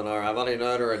this woman. I've only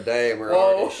known her a day and we're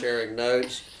already sharing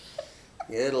nodes.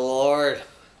 Good Lord.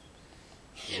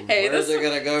 Hey, Where's it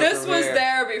gonna go this from was here?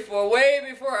 there before, way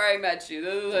before I met you.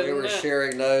 We were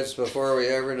sharing nodes before we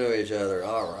ever knew each other.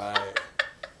 All right.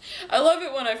 I love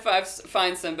it when I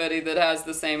find somebody that has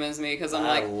the same as me, because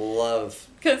I love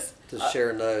to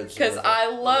share nodes. Because I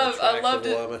love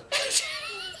to. Woman.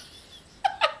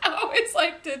 I always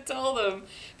like to tell them,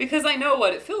 because I know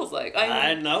what it feels like.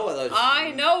 I know what those.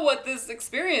 I know what this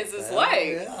experience is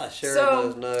like. Yeah, sharing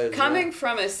those nodes. Coming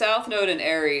from a South Node in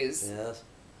Aries. Yes.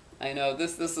 I know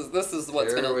this is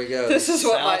what's Here gonna. we go. This is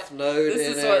South Node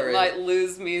this is in what Aries. might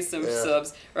lose me some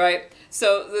subs, right?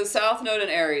 So the South Node in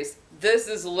Aries. This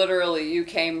is literally, you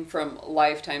came from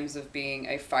lifetimes of being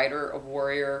a fighter, a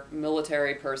warrior,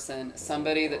 military person,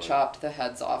 somebody that chopped the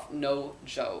heads off. No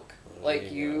joke.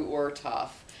 Like, you were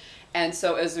tough. And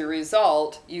so as a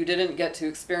result, you didn't get to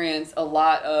experience a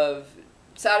lot of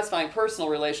satisfying personal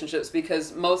relationships,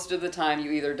 because most of the time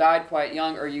you either died quite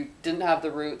young or you didn't have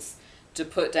the roots to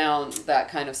put down that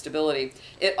kind of stability.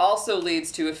 It also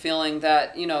leads to a feeling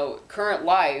that, current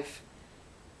life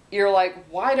you're like,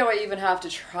 why do I even have to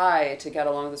try to get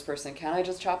along with this person? Can't I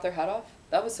just chop their head off?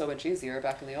 That was so much easier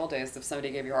back in the old days. If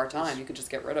somebody gave you a hard time, you could just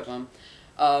get rid of them.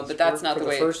 But that's not the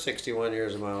way. For the first 61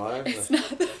 years of my life. It's not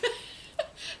the...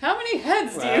 How many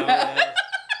heads do you have?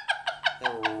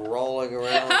 And rolling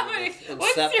around. How many?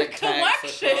 What's your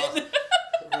collection?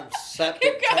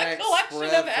 Septic tanks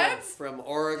spread from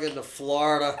Oregon to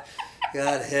Florida.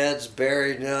 Got heads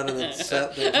buried down in the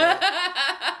septic tank.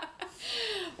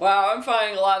 Wow, I'm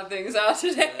finding a lot of things out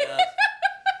today. Yeah.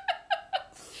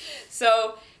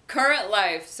 So, current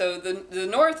life. So the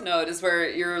North Node is where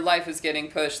your life is getting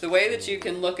pushed. The way that you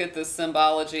can look at this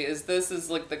symbology is this is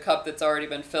like the cup that's already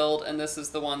been filled, and this is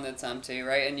the one that's empty,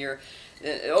 right? And you're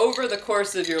over the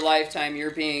course of your lifetime,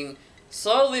 you're being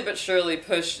slowly but surely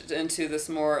pushed into this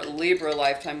more Libra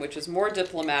lifetime, which is more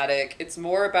diplomatic. It's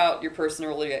more about your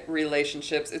personal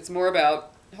relationships. It's more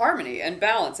about harmony and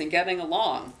balance and getting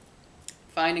along,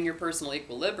 finding your personal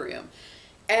equilibrium.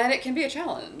 And it can be a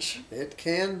challenge. It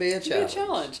can be a challenge. It can be a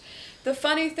challenge. The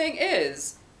funny thing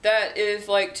is that if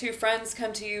like two friends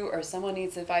come to you or someone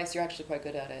needs advice, you're actually quite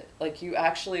good at it. Like you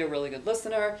actually are a really good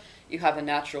listener. You have a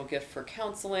natural gift for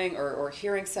counseling or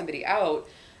hearing somebody out.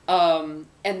 And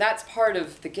that's part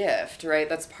of the gift, right?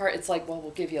 That's part, it's like, well,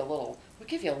 we'll give you a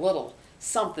little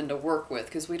something to work with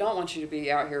because we don't want you to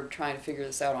be out here trying to figure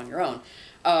this out on your own.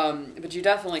 But you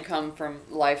definitely come from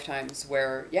lifetimes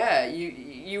where, yeah,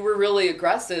 you were really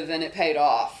aggressive and it paid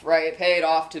off, right? It paid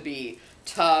off to be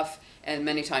tough and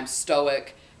many times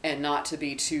stoic and not to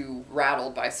be too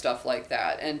rattled by stuff like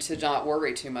that and to not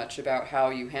worry too much about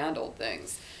how you handled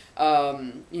things.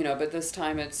 But this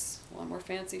time it's a lot more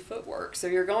fancy footwork. So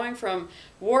you're going from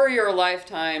warrior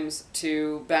lifetimes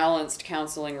to balanced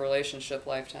counseling relationship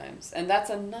lifetimes. And that's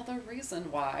another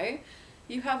reason why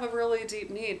you have a really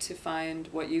deep need to find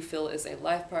what you feel is a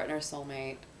life partner,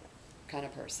 soulmate kind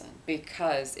of person,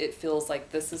 because it feels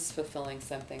like this is fulfilling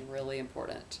something really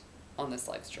important on this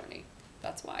life's journey.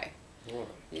 That's why. Right.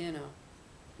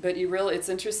 But it's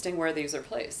interesting where these are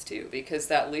placed too, because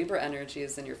that Libra energy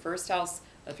is in your first house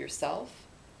of yourself,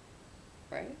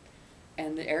 right?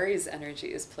 And the Aries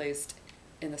energy is placed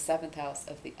in the 7th house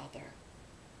of the other.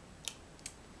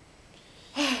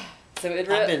 So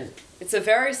it's a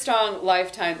very strong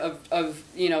lifetime of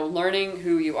learning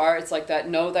who you are. It's like that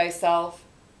know thyself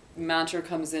mantra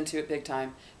comes into it big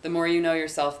time. The more you know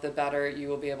yourself, the better you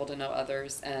will be able to know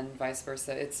others, and vice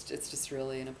versa. It's just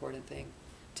really an important thing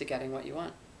to getting what you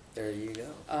want. There you go.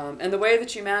 And the way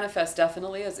that you manifest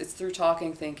definitely is it's through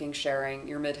talking, thinking, sharing.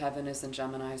 Your midheaven is in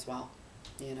Gemini as well.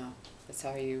 That's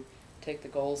how you take the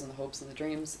goals and the hopes and the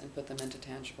dreams and put them into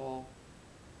tangible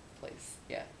place.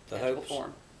 Yeah, tangible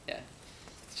form. Yeah,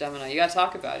 it's Gemini. You got to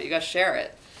talk about it. You got to share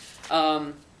it.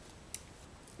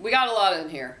 We got a lot in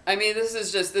here. I mean, this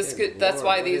is just this. That's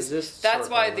why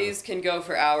these can go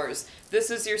for hours. This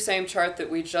is your same chart that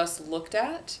we just looked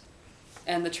at,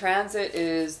 and the transit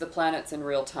is the planets in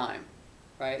real time,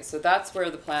 right? So that's where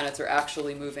the planets are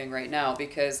actually moving right now,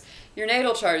 because your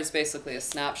natal chart is basically a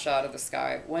snapshot of the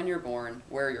sky when you're born,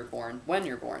 where you're born, when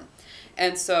you're born.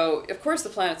 And so, of course, the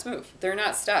planets move. They're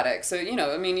not static. So,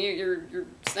 your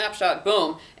snapshot,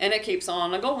 boom, and it keeps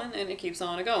on going, and it keeps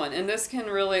on going. And this can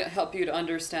really help you to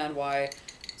understand why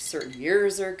certain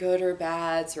years are good or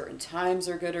bad, certain times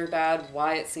are good or bad,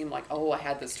 why it seemed like, oh, I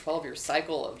had this 12-year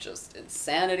cycle of just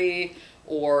insanity,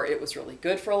 or it was really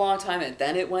good for a long time, and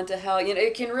then it went to hell.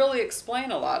 It can really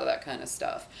explain a lot of that kind of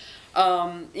stuff.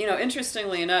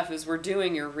 Interestingly enough, as we're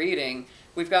doing your reading,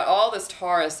 we've got all this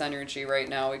Taurus energy right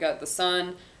now. We got the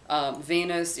Sun,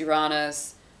 Venus,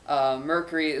 Uranus,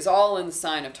 Mercury is all in the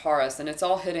sign of Taurus, and it's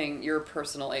all hitting your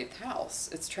personal 8th house.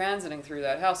 It's transiting through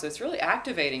that house, so it's really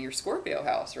activating your Scorpio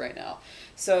house right now.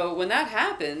 So when that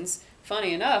happens,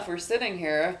 funny enough, we're sitting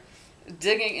here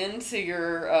digging into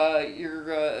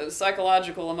your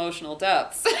psychological, emotional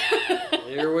depths.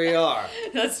 Here we are.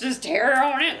 Let's just tear it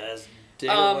on in. Let's dig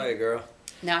away, girl.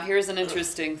 Now here's an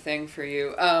interesting thing for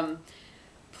you.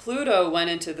 Pluto went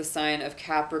into the sign of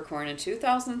Capricorn in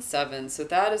 2007, so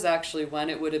that is actually when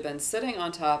it would have been sitting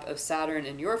on top of Saturn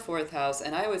in your 4th house,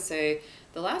 and I would say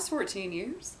the last 14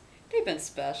 years, they've been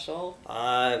special.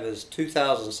 It was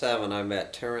 2007 I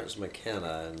met Terrence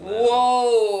McKenna. And,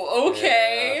 whoa,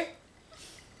 okay.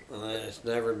 Yeah, it's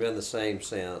never been the same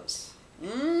since.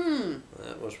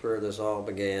 That was where this all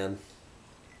began.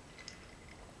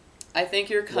 I think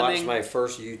you're coming... Watched my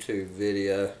first YouTube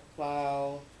video.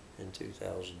 Wow. In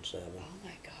 2007. Oh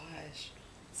my gosh.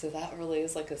 So that really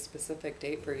is like a specific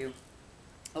date for you.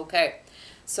 Okay.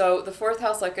 So the 4th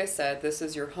house, like I said, this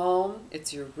is your home.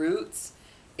 It's your roots.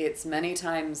 It's many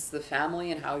times the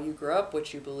family and how you grew up,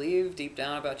 what you believe deep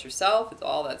down about yourself. It's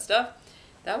all that stuff.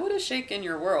 that would have shaken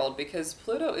your world, because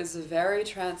Pluto is very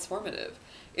transformative.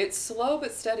 It's slow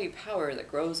but steady power that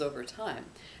grows over time.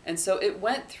 And so it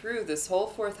went through this whole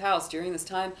fourth house during this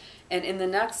time, and in the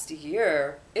next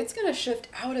year, it's going to shift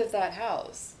out of that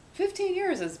house. 15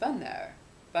 years has been there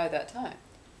by that time.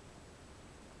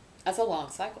 That's a long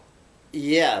cycle.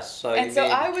 Yes. So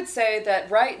I would say that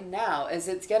right now, as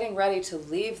it's getting ready to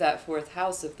leave that fourth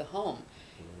house of the home,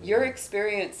 you're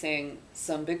experiencing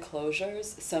some big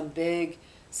closures,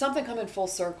 something coming full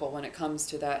circle when it comes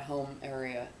to that home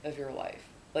area of your life.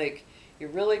 Like, you're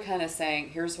really kind of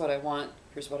saying, here's what I want,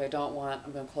 here's what I don't want.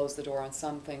 I'm going to close the door on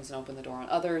some things and open the door on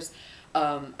others.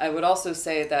 I would also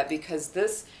say that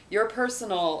because your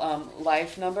personal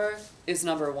life number is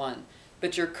number 1,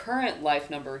 but your current life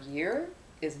number year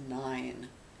is 9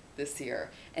 this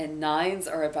year. And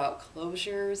 9s are about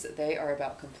closures, they are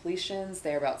about completions,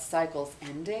 they are about cycles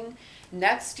ending.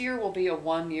 Next year will be a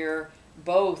 1 year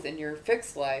both in your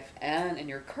fixed life and in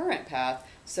your current path.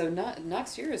 So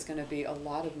next year is going to be a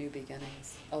lot of new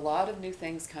beginnings, a lot of new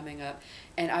things coming up.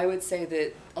 And I would say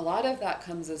that a lot of that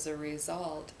comes as a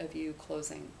result of you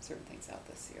closing certain things out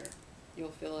this year.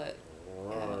 You'll feel it.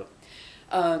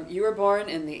 You were born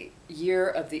in the year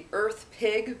of the Earth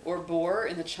Pig, or Boar,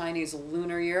 in the Chinese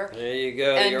lunar year. There you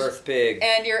go, the Earth Pig.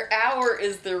 And your hour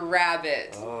is the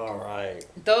Rabbit. All right.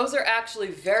 Those are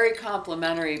actually very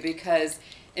complementary, because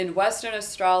in Western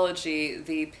astrology,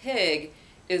 the pig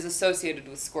is associated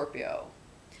with Scorpio,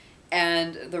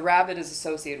 and the rabbit is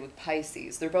associated with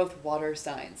Pisces. They're both water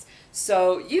signs.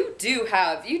 So you do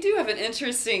have an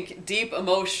interesting, deep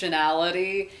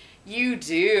emotionality. You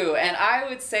do. And I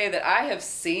would say that I have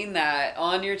seen that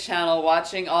on your channel,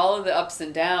 watching all of the ups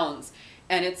and downs.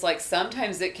 And it's like,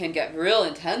 sometimes it can get real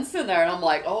intense in there, and I'm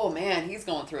like, oh man, he's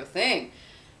going through a thing.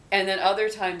 And then other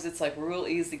times it's like real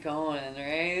easy going,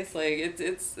 right? It's like,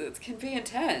 it can be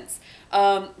intense.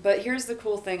 But here's the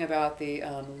cool thing about the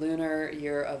lunar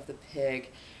year of the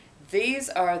pig. These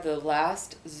are the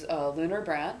last lunar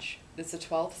branch. It's the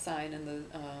 12th sign in the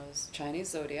Chinese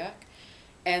zodiac.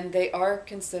 And they are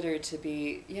considered to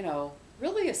be,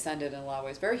 really ascended in a lot of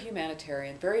ways. Very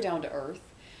humanitarian, very down to earth.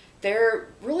 They're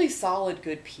really solid,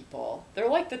 good people. They're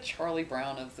like the Charlie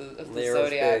Brown of the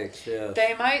zodiac. Pigs, yes.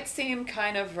 They might seem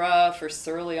kind of rough or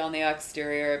surly on the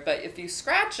exterior, but if you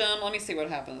scratch them, let me see what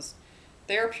happens.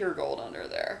 They're pure gold under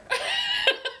there.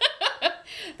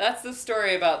 That's the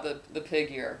story about the pig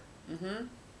year.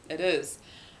 It is.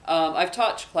 I've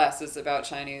taught classes about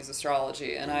Chinese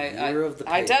astrology, and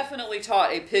I definitely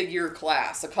taught a pig year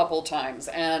class a couple times,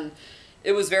 and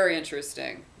it was very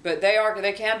interesting. But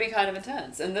they can be kind of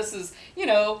intense. And this is,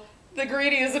 the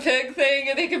greedy is a pig thing,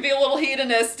 and they can be a little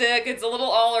hedonistic. It's a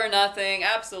little all or nothing,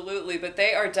 absolutely. But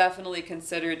they are definitely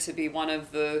considered to be one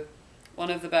of the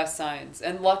best signs,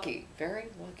 and lucky, very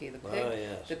lucky. The pig,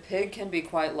 yes. The pig can be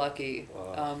quite lucky,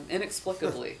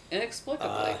 inexplicably.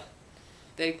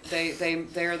 They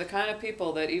are the kind of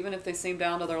people that even if they seem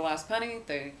down to their last penny,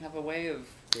 they have a way of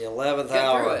the 11th getting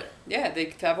hour. through it. Yeah,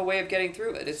 they have a way of getting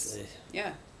through it.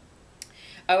 Yeah.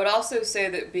 I would also say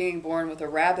that being born with a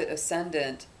rabbit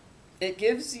ascendant, it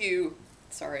gives you,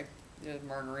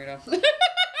 margarita.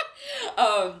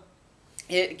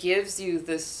 It gives you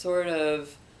this sort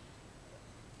of,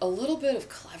 a little bit of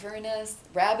cleverness.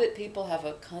 Rabbit people have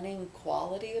a cunning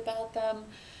quality about them.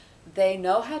 They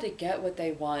know how to get what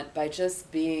they want by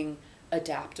just being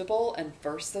adaptable and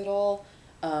versatile.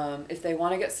 If they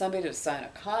want to get somebody to sign a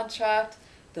contract,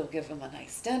 they'll give them a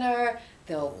nice dinner.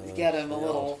 They'll get them a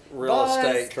little real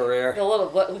estate career. They'll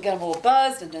get them a little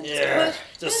buzzed, and then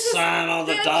just sign on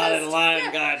the dotted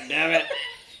line. God damn it!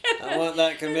 I want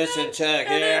that commission check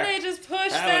here. And then they just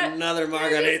push Have another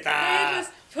margarita. They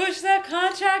just push that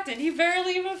contract, and you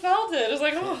barely even felt it. It was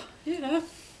like, what did I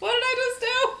just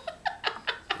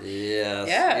do? Yes.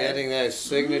 Yeah. Getting those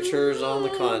signatures on the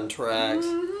contracts.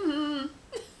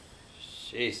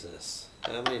 Jesus.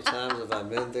 How many times have I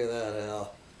been through that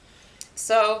hell?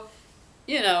 So,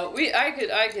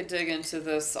 I could dig into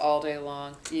this all day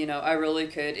long. I really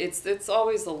could. It's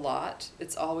always a lot.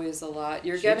 It's always a lot.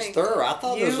 You're getting thorough. I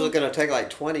thought this was going to take like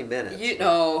 20 minutes.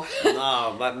 No,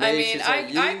 but maybe I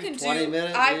can 20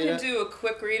 minutes. I can do a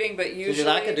quick reading, but usually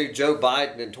I could do Joe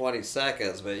Biden in 20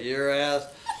 seconds, but your ass.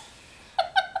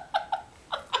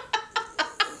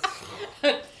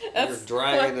 Your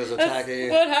dragon is attacking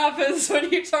you. What happens when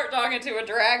you start talking to a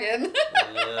dragon?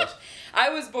 Yes. I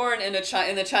was born in the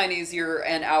Chinese year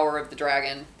and hour of the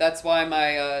dragon. That's why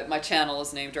my channel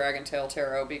is named Dragon Tail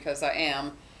Tarot, because I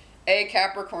am a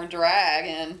Capricorn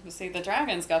dragon. You see, the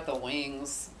dragon's got the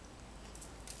wings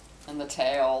and the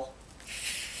tail.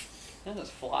 I'll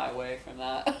just fly away from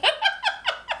that.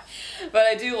 But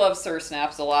I do love Sir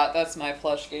Snaps a lot. That's my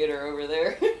plush gator over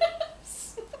there.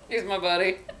 He's my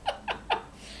buddy.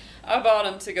 I bought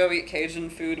him to go eat Cajun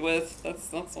food with.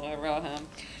 That's why I brought him.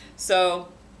 So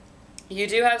you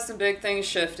do have some big things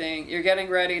shifting. You're getting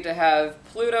ready to have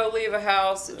Pluto leave a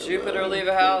house, Jupiter leave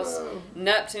a house,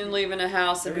 Neptune leaving a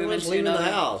house, and Everyone's move into leaving another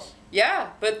the house. Yeah,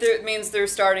 but it means they're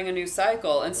starting a new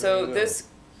cycle, and so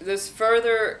this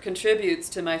further contributes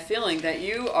to my feeling that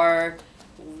you're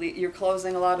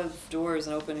closing a lot of doors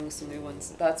and opening some new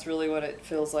ones. That's really what it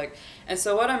feels like. And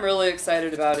so what I'm really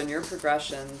excited about in your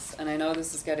progressions, and I know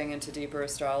this is getting into deeper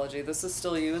astrology, this is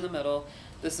still you in the middle.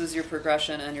 This is your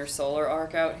progression and your solar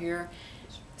arc out here.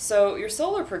 So your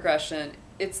solar progression,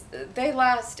 they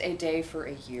last a day for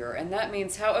a year, and that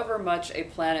means however much a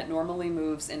planet normally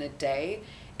moves in a day,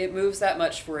 it moves that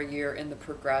much for a year in the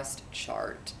progressed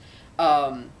chart.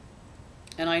 And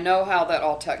I know how that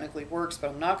all technically works,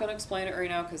 but I'm not going to explain it right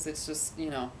now because it's just,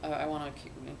 I want to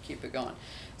keep it going.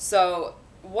 So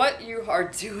what you are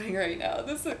doing right now,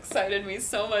 this excited me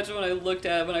so much when I looked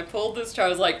at it. When I pulled this chart, I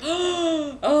was like,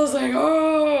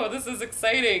 oh, this is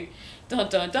exciting. Dun,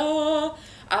 dun, dun.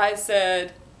 I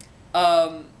said,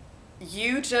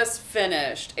 you just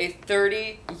finished a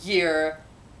 30-year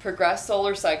progressed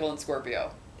solar cycle in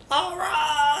Scorpio. All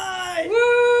right! Woo!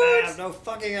 I have no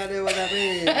fucking idea what that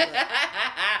means.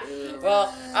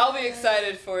 Well, I'll be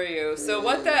excited for you. So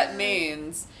what that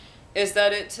means is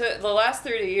that it took the last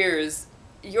 30 years,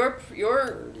 your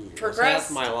progressed,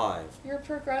 half my life. your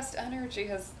progressed energy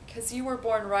has, because you were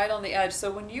born right on the edge.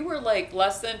 So when you were like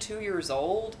less than 2 years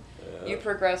old, you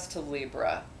progressed to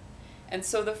Libra. And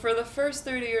so for the first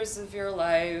 30 years of your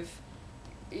life,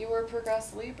 you were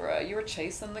progressed Libra. You were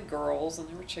chasing the girls, and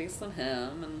they were chasing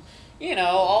him, and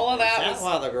all of that. That's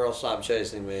why the girls stopped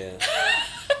chasing me.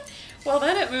 Well,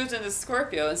 then it moved into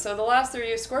Scorpio, and so the last 30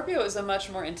 years, Scorpio is a much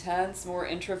more intense, more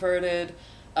introverted,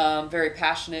 very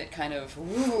passionate kind of.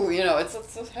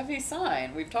 It's a heavy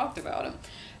sign. We've talked about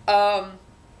him.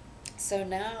 So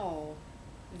now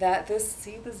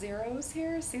see the zeros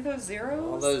here? See those zeros?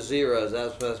 All those zeros,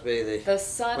 that's supposed to be the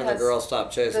sun when the girls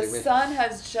stopped chasing me. The sun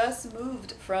has just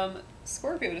moved from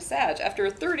Scorpio to Sag after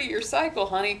a 30-year cycle,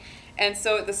 honey. And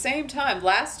so at the same time,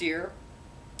 last year,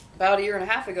 about a year and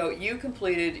a half ago, you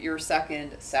completed your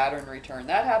second Saturn return.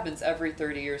 That happens every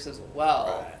 30 years as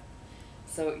well. Right.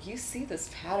 So you see this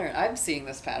pattern. I'm seeing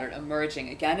this pattern emerging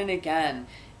again and again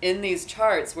in these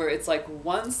charts where it's like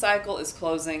one cycle is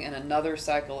closing and another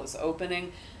cycle is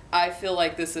opening. I feel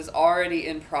like this is already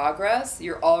in progress.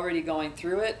 You're already going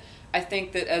through it. I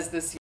think that as this